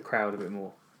spread the crowd a bit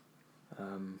more.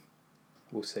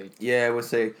 We'll see. Yeah, we'll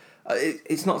see.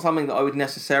 It's not something that I would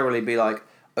necessarily be like,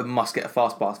 I must get a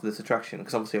fast pass for this attraction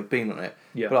because obviously I've been on it.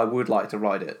 Yeah. But I would like to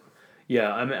ride it.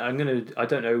 Yeah, I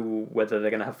don't know whether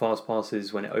they're gonna have fast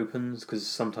passes when it opens because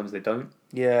sometimes they don't.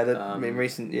 Yeah, in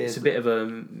recent years it's a bit of a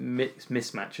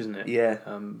mismatch, isn't it? Yeah.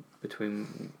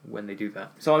 Between when they do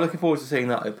that. So I'm looking forward to seeing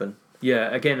that open.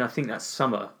 Yeah, again, I think that's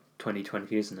summer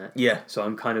 2020, isn't it? Yeah. So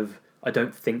I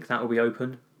don't think that will be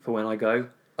open for when I go.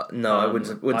 No, it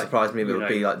wouldn't surprise me if it would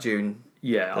be like June.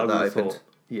 Yeah, I that would have opened. thought.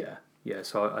 Yeah.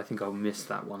 So I think I'll miss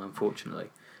that one,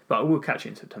 unfortunately, but I will catch it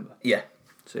in September. Yeah.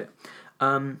 So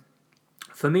yeah.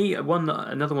 For me,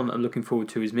 another one that I'm looking forward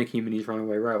to is Mickey and Minnie's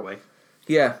Runaway Railway.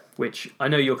 Yeah. Which I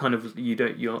know you're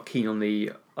not keen on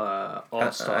the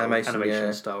art style,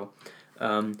 animation style.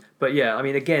 But yeah, I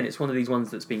mean, again, it's one of these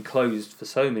ones that's been closed for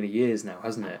so many years now,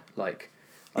 hasn't it? Like,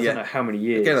 I don't know how many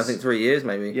years. Again, I think 3 years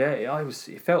maybe. Yeah,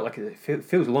 it felt like it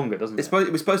feels longer, doesn't it?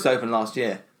 It was supposed to open last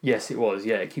year. Yes, it was.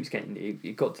 Yeah, it keeps getting.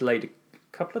 It got delayed a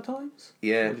couple of times.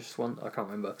 Yeah. Or just one. I can't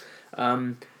remember.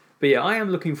 But yeah, I am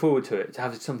looking forward to it, to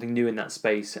have something new in that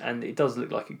space, and it does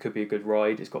look like it could be a good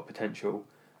ride. It's got potential.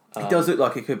 It does look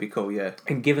like it could be cool, yeah.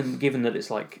 And given that it's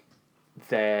like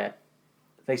they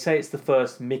say it's the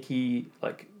first Mickey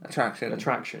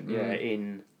attraction. Yeah,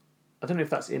 in I don't know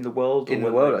if that's in the world. In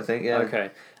the world, I think. Yeah.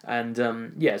 Okay, and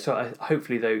so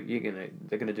hopefully they're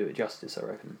gonna do it justice, I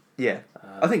reckon. Yeah,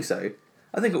 I think so.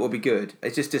 I think it will be good.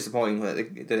 It's just disappointing that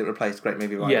it replaced Great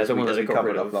Movie Ride. Yeah, the one that we they got covered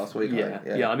rid up of last week.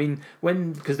 Yeah. I mean,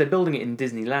 because they're building it in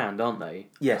Disneyland, aren't they?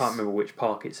 Yes. I can't remember which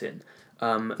park it's in.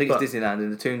 I think it's Disneyland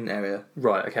in the Toon area.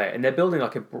 Right. Okay, and they're building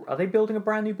are they building a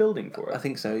brand new building for it? I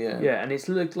think so. Yeah. Yeah, and it's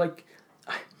looked like.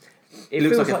 It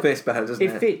looks like it fits better,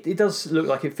 doesn't it? It does look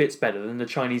like it fits better than the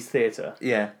Chinese theatre.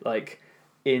 Yeah. Like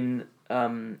in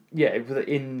in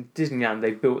Disneyland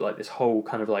they built like this whole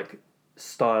kind of like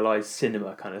stylized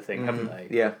cinema kind of thing, haven't they?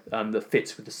 Yeah. That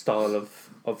fits with the style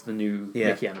of the new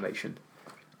Mickey animation.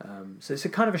 So it's a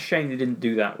kind of a shame they didn't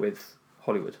do that with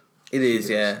Hollywood. It is,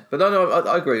 yeah. But no,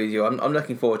 I agree with you. I'm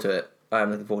looking forward to it. I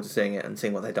am looking forward to seeing it and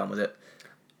seeing what they've done with it.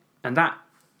 And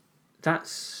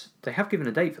that's they have given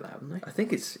a date for that, haven't they? I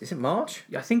think is it March?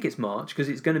 I think it's March because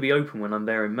it's going to be open when I'm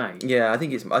there in May. Yeah, I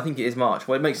think it is March.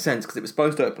 Well, it makes sense because it was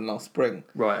supposed to open last spring.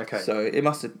 Right. Okay. So it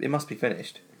must be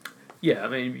finished. Yeah, I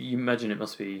mean, you imagine it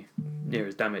must be near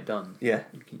as damn it done. Yeah.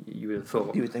 You would have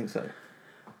thought. You would think so.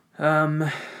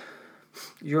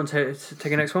 You want to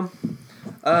take a next one?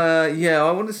 Yeah,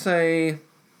 I want to say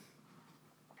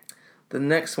the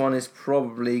next one is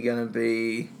probably going to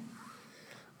be.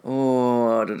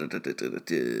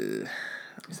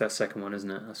 It's that second one, isn't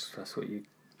it? That's what you.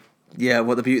 Yeah,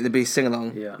 what the Beauty and the Beast sing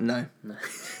along? Yeah. No.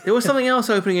 There was something else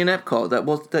opening in Epcot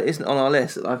that isn't on our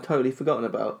list that I've totally forgotten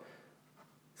about.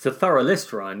 It's a thorough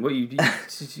list, Ryan. What are you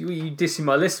dissing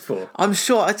my list for? I'm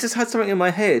sure I just had something in my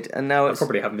head, and now I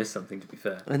probably have missed something. To be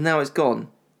fair, and now it's gone,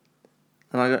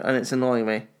 and it's annoying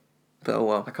me. But oh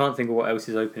well. I can't think of what else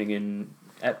is opening in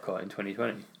Epcot in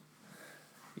 2020.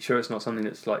 You sure it's not something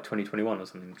that's like 2021 or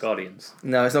something? Guardians?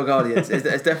 No, it's not Guardians.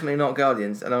 it's definitely not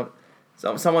Guardians. And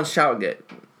someone's shouting it.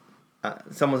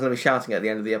 Someone's going to be shouting it at the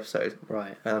end of the episode.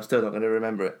 Right. And I'm still not going to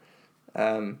remember it. But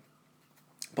I'm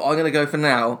going to go for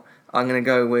now. I'm going to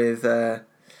go with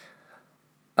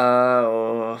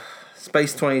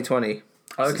Space 2020.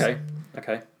 Okay.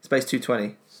 Space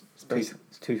 220. Space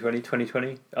 220,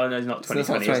 2020? Oh, no, it's not 2020, It's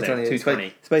not 2020 is it?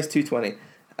 220. Space 220.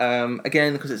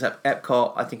 Again, because it's at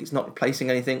Epcot, I think it's not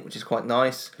replacing anything, which is quite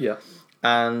nice. Yeah.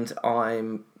 And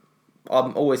I'm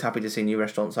always happy to see new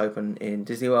restaurants open in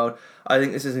Disney World. I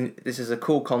think this is a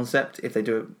cool concept. If they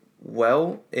do it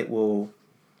well, it will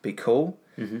be cool.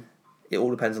 Mm-hmm. It all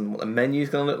depends on what the menu is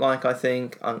going to look like, I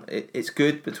think. It's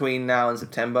good between now and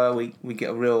September. We get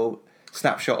a real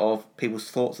snapshot of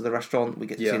people's thoughts of the restaurant. We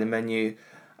get to see the menu.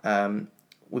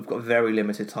 We've got very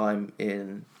limited time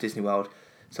in Disney World,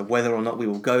 so whether or not we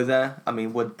will go there, I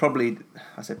mean, we're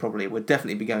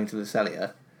definitely be going to the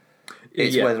Celia.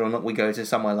 It's whether or not we go to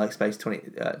somewhere like Space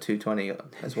 220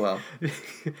 as well.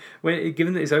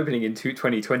 Given that it's opening in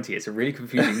 2020, it's a really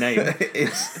confusing name.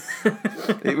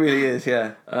 It really is,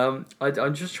 yeah.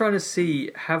 I'm just trying to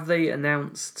see, have they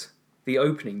announced the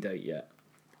opening date yet?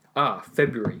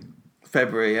 February.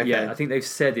 February, okay. Yeah, I think they've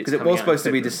said it's because it was supposed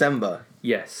to be December.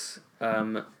 Yes.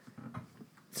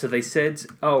 So they said,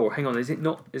 oh, hang on, is it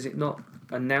not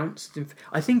announced?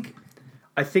 I think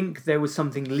there was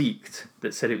something leaked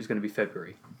that said it was going to be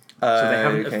February. So they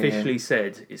haven't officially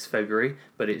said it's February,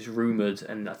 but it's rumoured,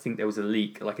 and I think there was a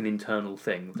leak, like an internal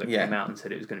thing that came out and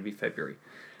said it was going to be February.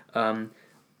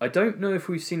 I don't know if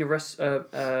we've seen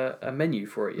a menu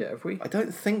for it yet, have we? I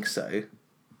don't think so.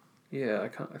 Yeah,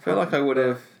 I feel like I would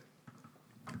have.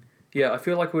 Yeah, I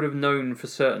feel like I would have known for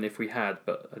certain if we had,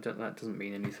 but that doesn't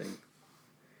mean anything.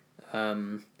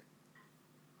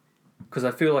 Because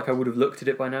I feel like I would have looked at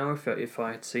it by now if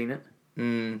I had seen it.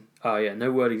 Oh yeah,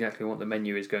 no word exactly what the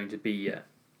menu is going to be yet.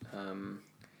 I'm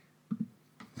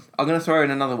going to throw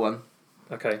in another one.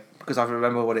 Okay. Because I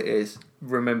remember what it is.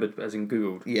 Remembered as in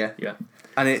Googled. Yeah. Yeah.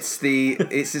 And it's at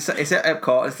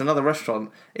Epcot. It's another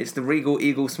restaurant. It's the Regal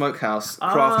Eagle Smokehouse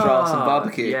Craft Drafts and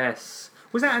Barbecue. Yes.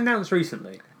 Was that announced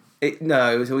recently?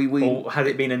 No, so we or had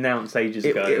it been announced ages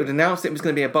ago? It was announced it was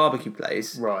going to be a barbecue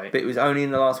place, right? But it was only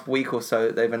in the last week or so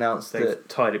that they've announced that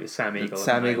tied it with Sam Eagle.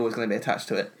 Sam Eagle was going to be attached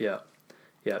to it. Yeah,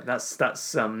 yeah. That's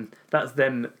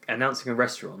them announcing a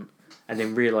restaurant and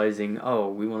then realizing, oh,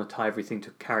 we want to tie everything to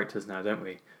characters now, don't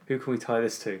we? Who can we tie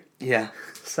this to? Yeah,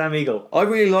 Sam Eagle. I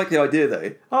really like the idea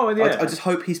though. Oh, and yeah. I just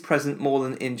hope he's present more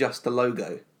than in just the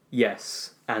logo.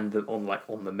 Yes, and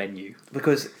on the menu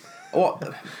because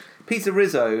what. Pizza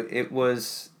Rizzo,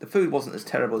 the food wasn't as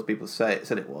terrible as people said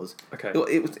it was. Okay.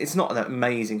 It's not an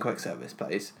amazing quick service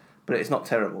place, but it's not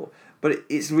terrible. But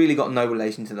it's really got no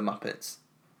relation to the Muppets.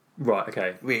 Right,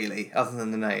 okay. Really, other than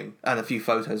the name and a few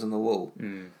photos on the wall.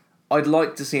 I'd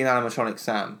like to see an animatronic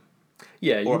Sam.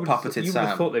 Yeah, or a puppeted Sam. You would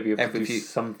have thought they'd be able to do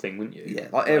something, wouldn't you? Yeah,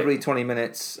 like every 20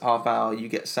 minutes, half hour, you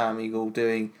get Sam Eagle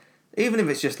doing, even if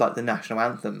it's just like the national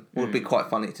anthem, would be quite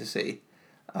funny to see.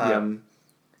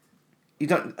 You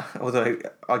don't. Although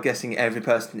I'm guessing every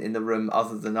person in the room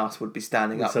other than us would be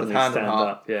standing up with hand on heart.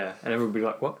 Up, yeah, and everyone would be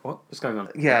like, "What? What's going on?"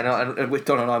 Yeah, no, and with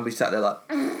Don and I, we sat there like.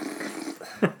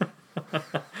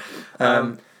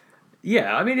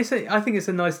 Yeah, I mean, I think it's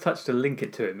a nice touch to link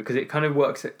it to him because it kind of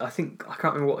works. I can't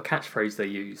remember what catchphrase they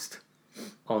used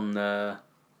on.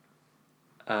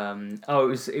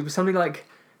 It was something like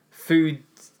food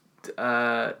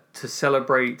to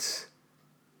celebrate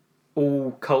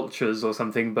all cultures or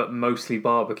something, but mostly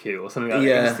barbecue or something like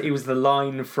that. It was the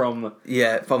line from the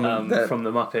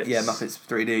Muppets. Yeah, Muppets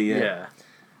 3D. Yeah.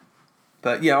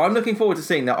 But yeah, I'm looking forward to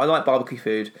seeing that. I like barbecue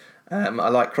food. I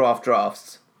like craft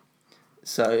drafts.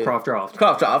 So craft draft.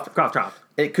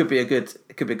 It could be a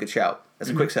good shout. It's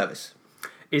a quick service.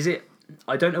 Is it?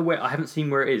 I don't know where. I haven't seen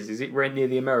where it is. Is it right near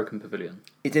the American Pavilion?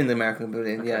 It's in the American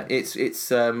Pavilion. Okay. Yeah, it's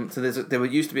so there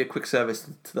used to be a quick service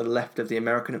to the left of the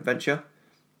American Adventure.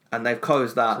 And they've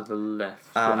closed that. To the left.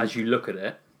 As you look at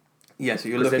it. Yeah, so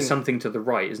you're looking. There's something to the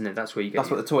right, isn't it? That's where you get. That's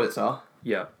what the toilets are.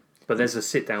 Yeah, but there's a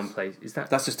sit-down place. Is that?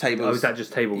 That's just tables. Oh, is that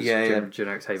just tables? Yeah,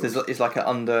 generic tables. So it's like an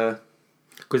under.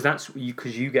 Because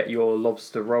you get your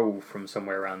lobster roll from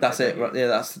somewhere around. That's it. Right, yeah,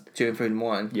 that's during Food and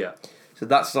Wine. Yeah. So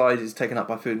that side is taken up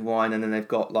by Food and Wine, and then they've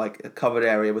got like a covered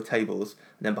area with tables,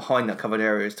 and then behind that covered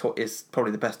area is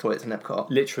probably the best toilets in Epcot.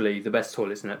 Literally the best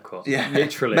toilets in Epcot. Yeah,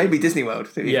 literally. Maybe Disney World.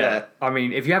 To be fair. I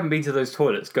mean, if you haven't been to those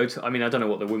toilets, go to. I mean, I don't know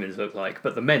what the women's look like,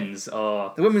 but the men's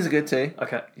are. The women's are good too.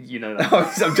 Okay, you know that.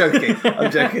 I'm joking.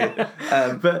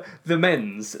 But the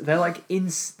men's, they're like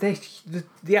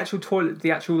the actual toilet,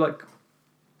 the actual like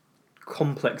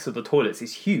complex of the toilets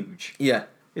is huge. Yeah.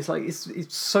 It's like it's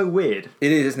so weird.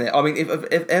 It is, isn't it? I mean, if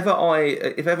ever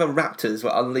raptors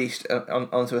were unleashed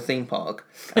onto a theme park,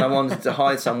 and I wanted to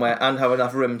hide somewhere and have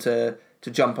enough room to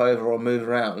jump over or move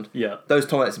around, those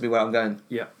toilets would be where I'm going.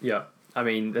 Yeah. I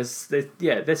mean, there's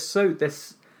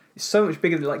so much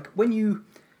bigger than like when you.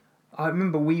 I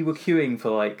remember we were queuing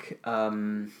for like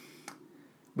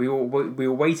we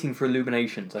were waiting for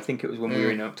Illuminations. I think it was when we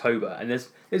were in October, and there's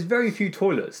very few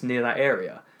toilets near that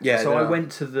area. Yeah. So I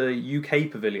went to the UK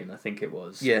pavilion, I think it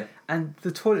was. Yeah. And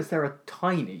the toilets there are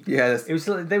tiny. Yeah. It was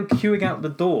like they were queuing out the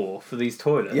door for these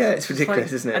toilets. Yeah, it's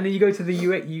ridiculous, isn't it? And then you go to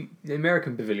the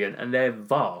American pavilion, and they're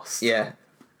vast. Yeah.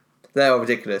 They are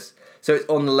ridiculous. So it's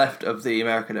on the left of the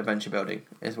American Adventure Building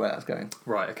is where that's going.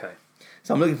 Right. Okay.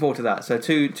 So I'm looking forward to that. So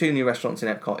two new restaurants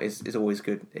in Epcot is always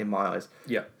good in my eyes.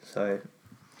 Yeah. So,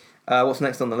 what's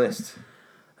next on the list?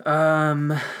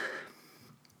 One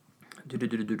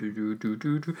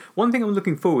thing I'm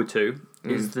looking forward to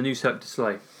is the new Cirque du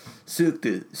Soleil. Cirque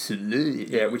du Soleil.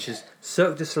 Yeah, which is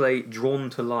Cirque du Soleil drawn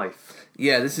to life.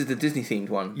 Yeah, this is the Disney themed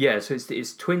one. Yeah, so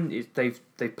it's twin. They've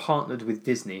partnered with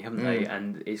Disney, haven't they?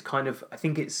 And it's kind of, I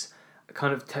think it's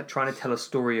kind of trying to tell a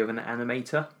story of an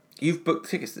animator. You've booked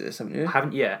tickets to this, haven't you? I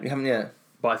haven't yet. You haven't yet.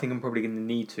 But I think I'm probably going to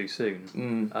need to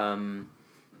soon.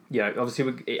 Yeah,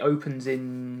 obviously it opens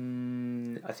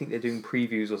in. I think they're doing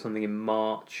previews or something in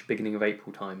March, beginning of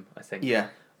April time. I think. Yeah.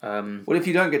 Well, if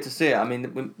you don't get to see it, I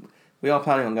mean, we are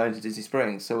planning on going to Disney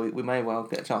Springs, so we may well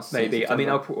get a chance to see it. Maybe. I mean,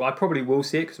 I probably will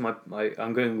see it because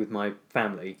I'm going with my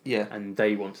family. Yeah. And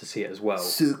they want to see it as well.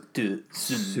 Cirque du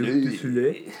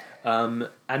Soleil.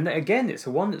 And again, it's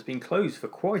a one that's been closed for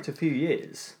quite a few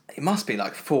years. It must be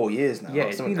like 4 years now. Yeah,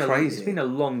 it's been crazy. It's been a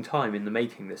long time in the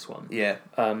making. This one. Yeah.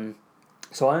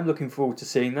 So I'm looking forward to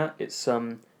seeing that. It's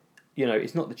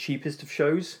it's not the cheapest of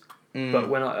shows, but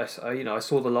when I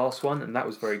saw the last one and that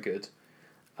was very good.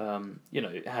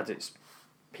 It had its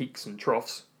peaks and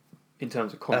troughs in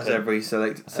terms of content. As every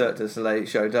Cirque du Soleil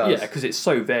show does. Yeah, because it's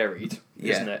so varied,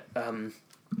 isn't Yeah. it?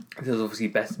 There's obviously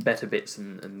better bits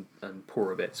and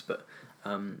poorer bits, but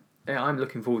I'm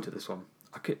looking forward to this one.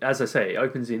 As I say, it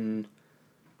opens in.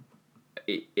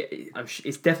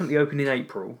 It's definitely open in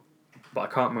April, but I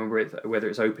can't remember whether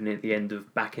it's open at the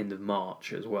back end of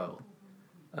March as well.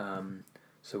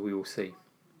 So we will see.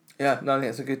 Yeah, no, I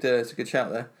think it's a good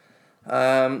shout there.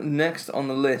 Next on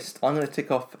the list, I'm going to tick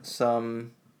off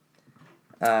some.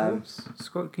 Can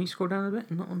you scroll down a bit?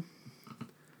 Not on.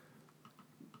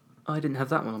 I didn't have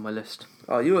that one on my list.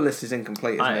 Oh, your list is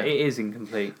incomplete, isn't it? It is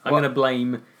incomplete. I'm going to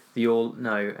blame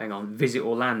Visit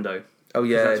Orlando. Oh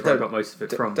yeah, That's where I got most of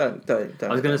it from. Don't. I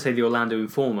was going to say the Orlando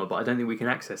Informer, but I don't think we can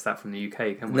access that from the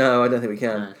UK, can we? No, I don't think we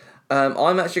can.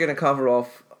 I'm actually going to cover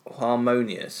off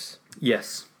Harmonious,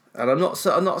 Yes. and I'm not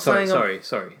Sorry. saying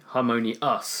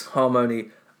Harmonious.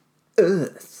 Harmony.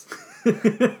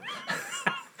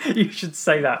 You should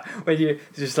say that when you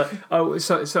just like, oh,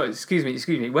 sorry, excuse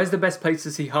me. Where's the best place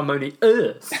to see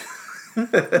Harmonious?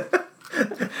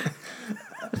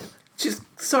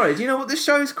 Sorry, do you know what this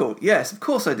show's called? Yes, of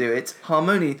course I do. It's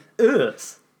Harmony. Yeah,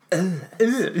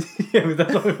 with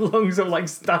that long sort of like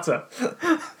stutter.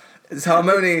 It's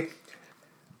Harmony.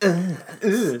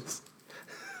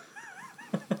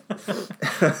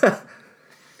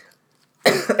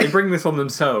 They bring this on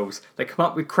themselves. They come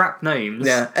up with crap names.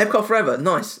 Yeah, Epcot Forever.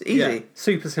 Nice, easy. Yeah,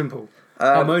 super simple.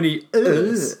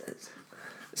 Harmonious.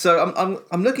 So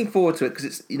I'm looking forward to it because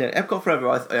it's Epcot Forever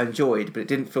I enjoyed, but it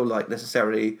didn't feel like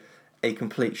necessarily a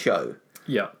complete show.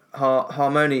 Yeah.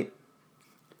 Harmony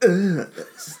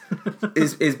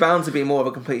is bound to be more of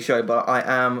a complete show, but I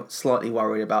am slightly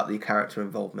worried about the character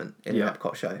involvement in the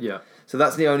Epcot show. Yeah. So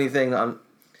that's the only thing that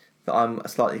I'm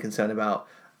slightly concerned about.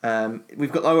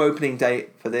 We've got no opening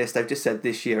date for this. They've just said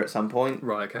this year at some point.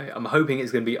 Right, okay. I'm hoping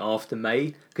it's going to be after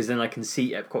May, because then I can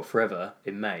see Epcot Forever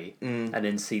in May, and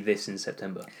then see this in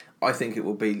September. I think it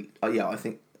will be. I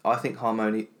think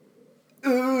Harmony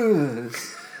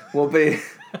will be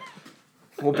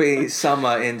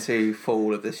summer into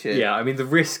fall of this year. Yeah, I mean the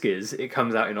risk is it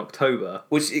comes out in October,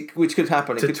 which could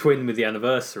happen. To twin with the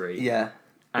anniversary. Yeah,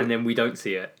 and then we don't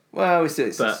see it. Well, we'll see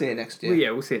it next year. Well, yeah,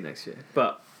 we'll see it next year,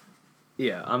 but.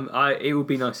 Yeah, it would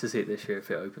be nice to see it this year if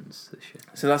it opens this year.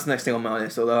 So that's the next thing on my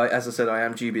list, although, as I said, I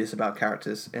am dubious about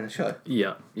characters in a show.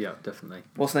 Yeah, definitely.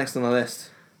 What's next on the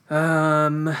list?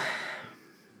 What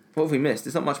have we missed?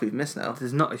 There's not much we've missed now.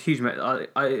 There's not a huge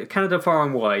amount. Canada Far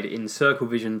and Wide in Circle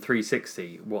Vision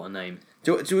 360. What a name.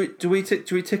 Do we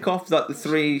tick off like the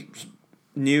 3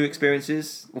 new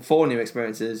experiences, or 4 new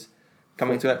experiences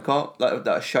coming to Epcot, that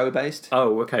are show-based?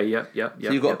 Oh, okay, yeah.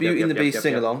 So you've got Beauty and the Beast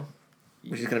sing-along.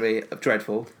 Which is going to be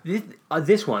dreadful.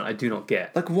 This one I do not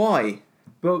get. Like, why?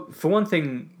 Well, for one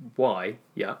thing, why?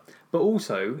 Yeah, but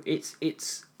also it's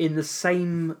in the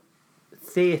same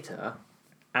theatre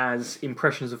as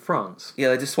Impressions of France. Yeah,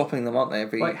 they're just swapping them, aren't they?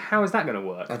 Like, how is that going to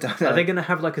work? I don't know. Are they going to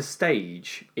have like a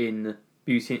stage in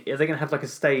Beauty? Are they going to have like a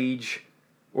stage,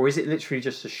 or is it literally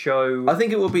just a show? I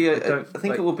think it will be.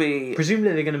 It will be.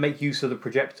 Presumably, they're going to make use of the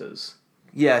projectors.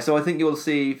 Yeah, so I think you'll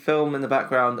see film in the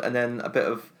background and then a bit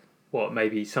of. What,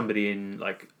 maybe somebody in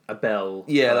like a bell?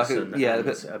 Yeah, person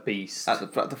like a beast at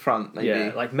the front. Maybe.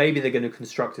 Yeah, like maybe they're going to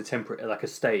construct a like a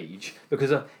stage,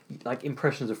 because like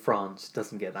Impressions of France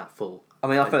doesn't get that full. I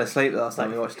mean, I fell asleep last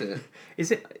time we watched it.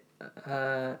 Is it?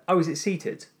 Is it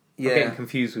seated? Yeah. I'm getting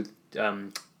confused with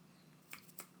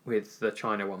with the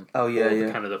China one. Oh, yeah, or the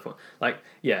yeah. Canada one. Like,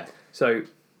 yeah. So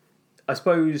I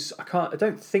suppose I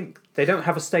don't think they don't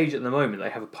have a stage at the moment. They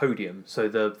have a podium. So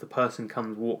the person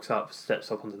walks up,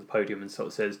 steps up onto the podium, and sort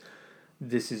of says,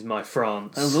 "This is my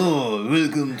France." Hello,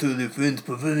 welcome to the French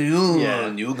Pavilion.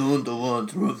 Yeah. You're going to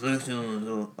want reflections.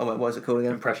 Oh, wait, what is it called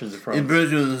again? Impressions of France.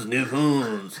 Impressions de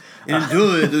France.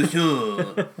 Enjoy the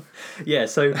show. Yeah.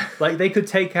 So like they could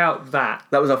take out that.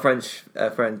 That was our French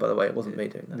friend, by the way. It wasn't me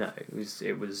doing that. No, it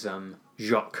was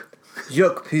Jacques.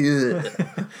 Jacques Pierre.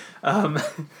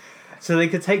 So they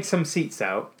could take some seats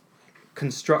out,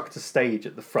 construct a stage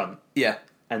at the front, Yeah.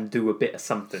 and do a bit of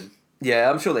something.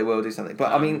 Yeah, I'm sure they will do something.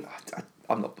 But I mean,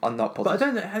 I'm not positive. But I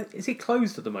don't know. Is it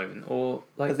closed at the moment, or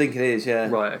like? I think it is, yeah.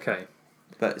 Right. Okay.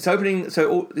 But it's opening.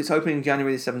 So it's opening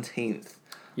January the 17th.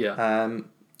 Yeah.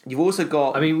 You've also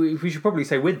got. I mean, we should probably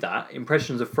say with that,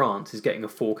 Impressions of France is getting a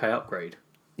 4K upgrade.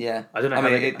 Yeah. I don't know. I how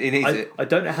mean, they- it needs it. I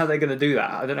don't know how they're going to do that.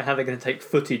 I don't know how they're going to take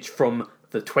footage from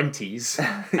the 20s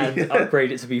and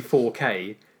upgrade it to be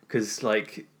 4K because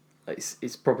like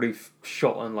it's probably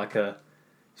shot on like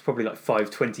it's probably like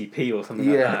 520p or something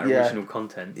like that original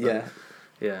content. But,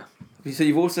 yeah. So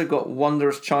you've also got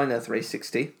Wondrous China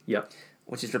 360. Yeah.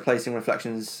 Which is replacing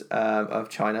Reflections of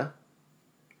China.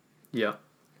 Yeah.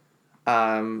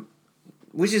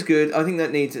 Which is good. I think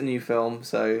that needs a new film.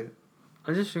 So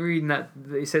I'm just reading that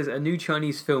it says a new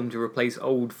Chinese film to replace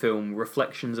old film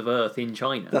Reflections of Earth in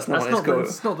China. That's not what it's called.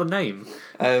 That's not the name.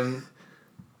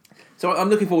 so I'm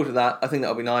looking forward to that. I think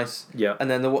that'll be nice. Yeah. And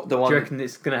then the one. Do you reckon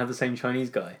it's going to have the same Chinese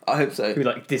guy I hope so. who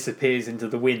like disappears into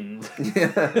the wind?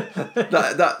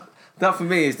 That for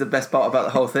me is the best part about the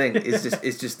whole thing. Is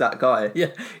just that guy. Yeah,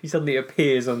 he suddenly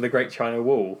appears on the Great China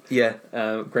Wall. Yeah.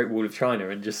 Great Wall of China,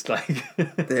 and just like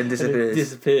Then disappears.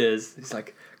 disappears. He's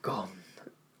like gone.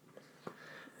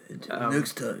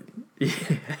 Next time.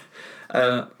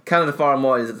 Yeah. Canada Far and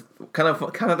Wide.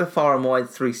 Canada Far and Wide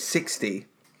 360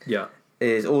 Yeah.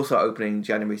 is also opening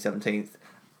January 17th,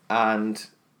 and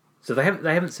So they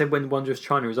haven't said when Wondrous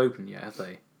China is open yet, have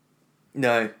they?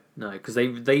 no. No, because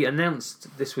they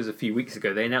announced this was a few weeks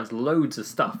ago. They announced loads of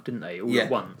stuff, didn't they, all at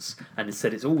once, and it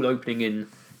said it's all opening in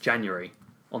January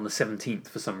on the 17th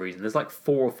for some reason. There's like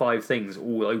 4 or 5 things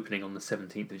all opening on the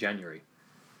 17th of January.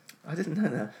 I didn't know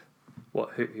that.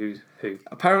 What? Who?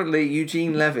 Apparently,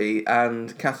 Eugene Levy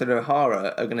and Catherine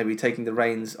O'Hara are going to be taking the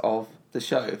reins of the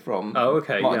show from Oh,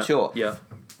 okay. Martin Short. Yeah.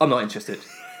 I'm not interested.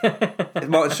 If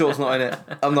Martin Short's not in it,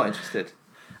 I'm not interested.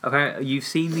 Okay, you've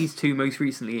seen these two most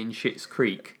recently in Schitt's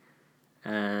Creek.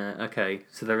 Okay,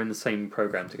 so they're in the same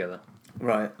program together.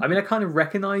 Right. I mean, I kind of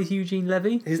recognise Eugene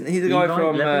Levy. Isn't he the guy Levi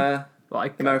from Levy?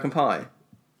 Like, American Pie?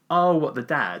 oh, what, the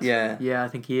dad? Yeah. Yeah, I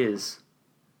think he is.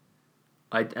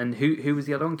 And who was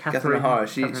the other one? Catherine O'Hara.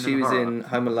 She Catherine was O'Hara. in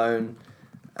Home Alone.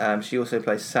 She also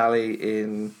plays Sally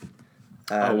in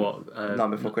Night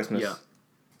Before Christmas. Yeah.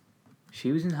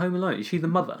 She was in Home Alone. Is she the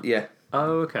mother? Yeah.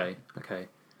 Oh, okay.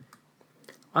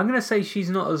 I'm going to say she's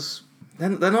not as... They're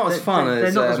not as fun they're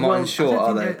as not as Martin well, Short,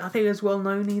 are they? Are they as well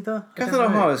known either? I Catherine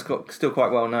don't know. O'Hara's still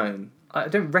quite well known, I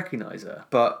don't recognise her.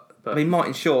 but I mean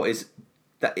Martin Short is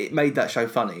that it made that show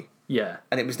funny, Yeah.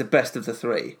 and it was the best of the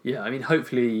three. Yeah, I mean,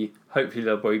 hopefully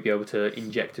they'll both be able to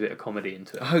inject a bit of comedy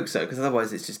into I it. hope so, because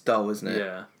otherwise it's just dull, isn't it?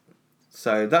 Yeah.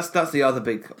 So that's the other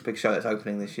big show that's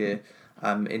opening this year.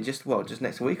 In just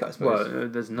next week, I suppose. Well,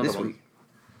 there's another This one. week.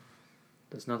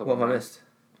 There's another What one. have I right? missed?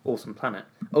 Awesome Planet.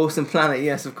 Awesome Planet,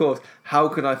 yes, of course. How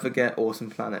could I forget Awesome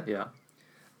Planet? Yeah.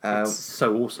 It's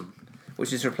so awesome.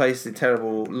 Which has replaced the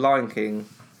terrible Lion King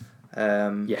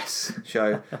Yes.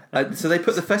 show. So they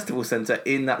put the festival centre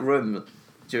in that room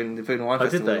during the Food and Wine Oh,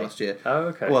 did Festival they? last year. Oh,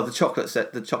 okay. Well, the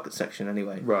chocolate section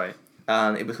anyway, Right.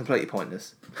 and it was completely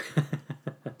pointless.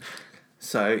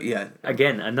 So yeah,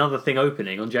 Again, another thing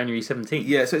opening on January 17th.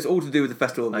 yeah. So it's all to do with the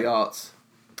Festival of the Arts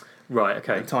Right,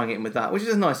 okay. and tying it in with that, which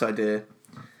is a nice idea.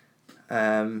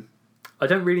 I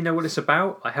don't really know what it's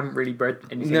about. I haven't really read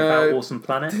anything No. about Awesome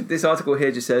Planet. This article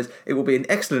here just says it will be an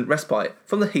excellent respite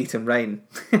from the heat and rain.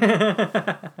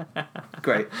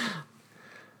 Great.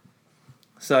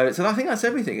 So I think that's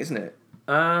everything, isn't it?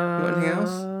 Anything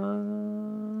else?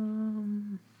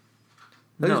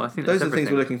 No, I think those that's are the things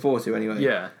everything. we're looking forward to anyway.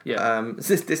 Yeah.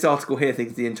 This article here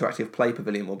thinks the interactive play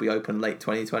pavilion will be open late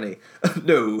 2020.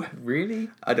 No, Really?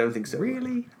 I don't think so.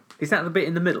 Really? Is that the bit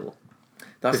in the middle?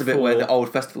 That's the bit where Before- the old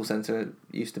festival centre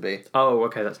used to be. Oh,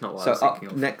 okay, that's not what I So was up thinking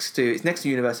of. next to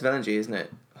Universe of Energy, isn't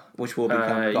it? Which will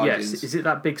become Yes, Guardians. is it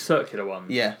that big circular one?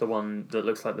 Yeah. The one that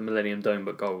looks like the Millennium Dome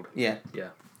but gold. Yeah. Yeah.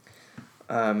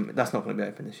 That's not going to be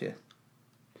open this year.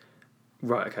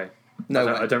 Right, okay.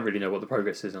 I don't really know what the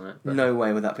progress is on it. But No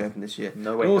way would that be open this year.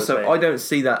 No way. And also, Jose. I don't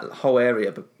see that whole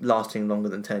area lasting longer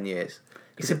than 10 years.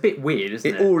 It's a bit weird,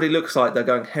 isn't it? It already looks like they're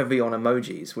going heavy on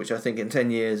emojis, which I think in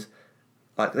 10 years,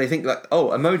 like they think like, oh,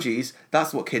 emojis,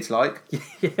 that's what kids like.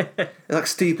 Yeah. It's like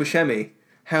Steve Buscemi.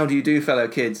 How do you do, fellow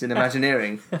kids, in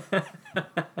Imagineering?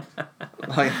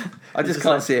 Like, I just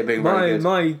can't see it being very good.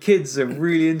 My kids are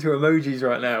really into emojis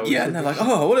right now. Yeah, and they're like,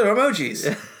 oh, what are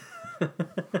emojis?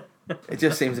 It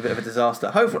just seems a bit of a disaster.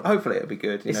 Hopefully it'll be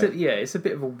good. It's a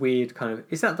bit of a weird kind of...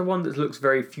 Is that the one that looks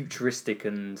very futuristic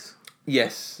and...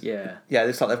 Yes. Yeah. Yeah, it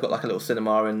looks like they've got like a little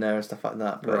cinema in there and stuff like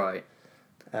that. But, Right.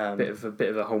 Bit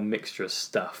of a whole mixture of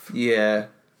stuff. Yeah.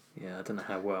 Yeah, I don't know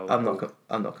how well...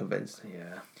 I'm not convinced.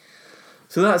 Yeah.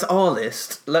 So that's our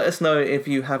list. Let us know if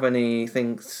you have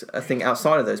anything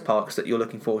outside of those parks that you're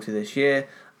looking forward to this year,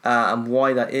 and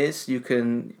why that is. You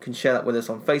can share that with us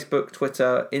on Facebook,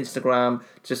 Twitter, Instagram.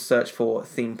 Just search for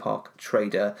Theme Park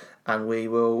Trader, and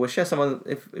we'll share some of,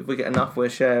 if we get enough, we'll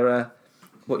share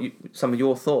some of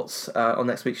your thoughts on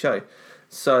next week's show.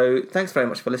 So thanks very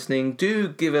much for listening. Do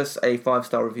give us a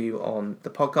 5-star review on the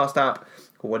podcast app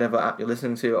or whatever app you're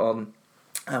listening to on,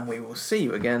 and we will see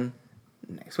you again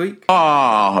next week.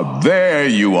 Ah, there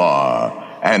you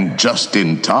are. And just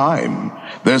in time.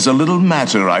 There's a little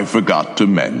matter I forgot to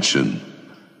mention.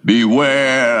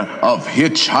 Beware of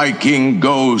hitchhiking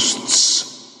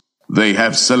ghosts. They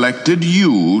have selected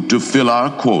you to fill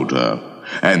our quota,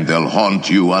 and they'll haunt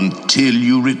you until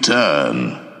you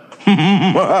return.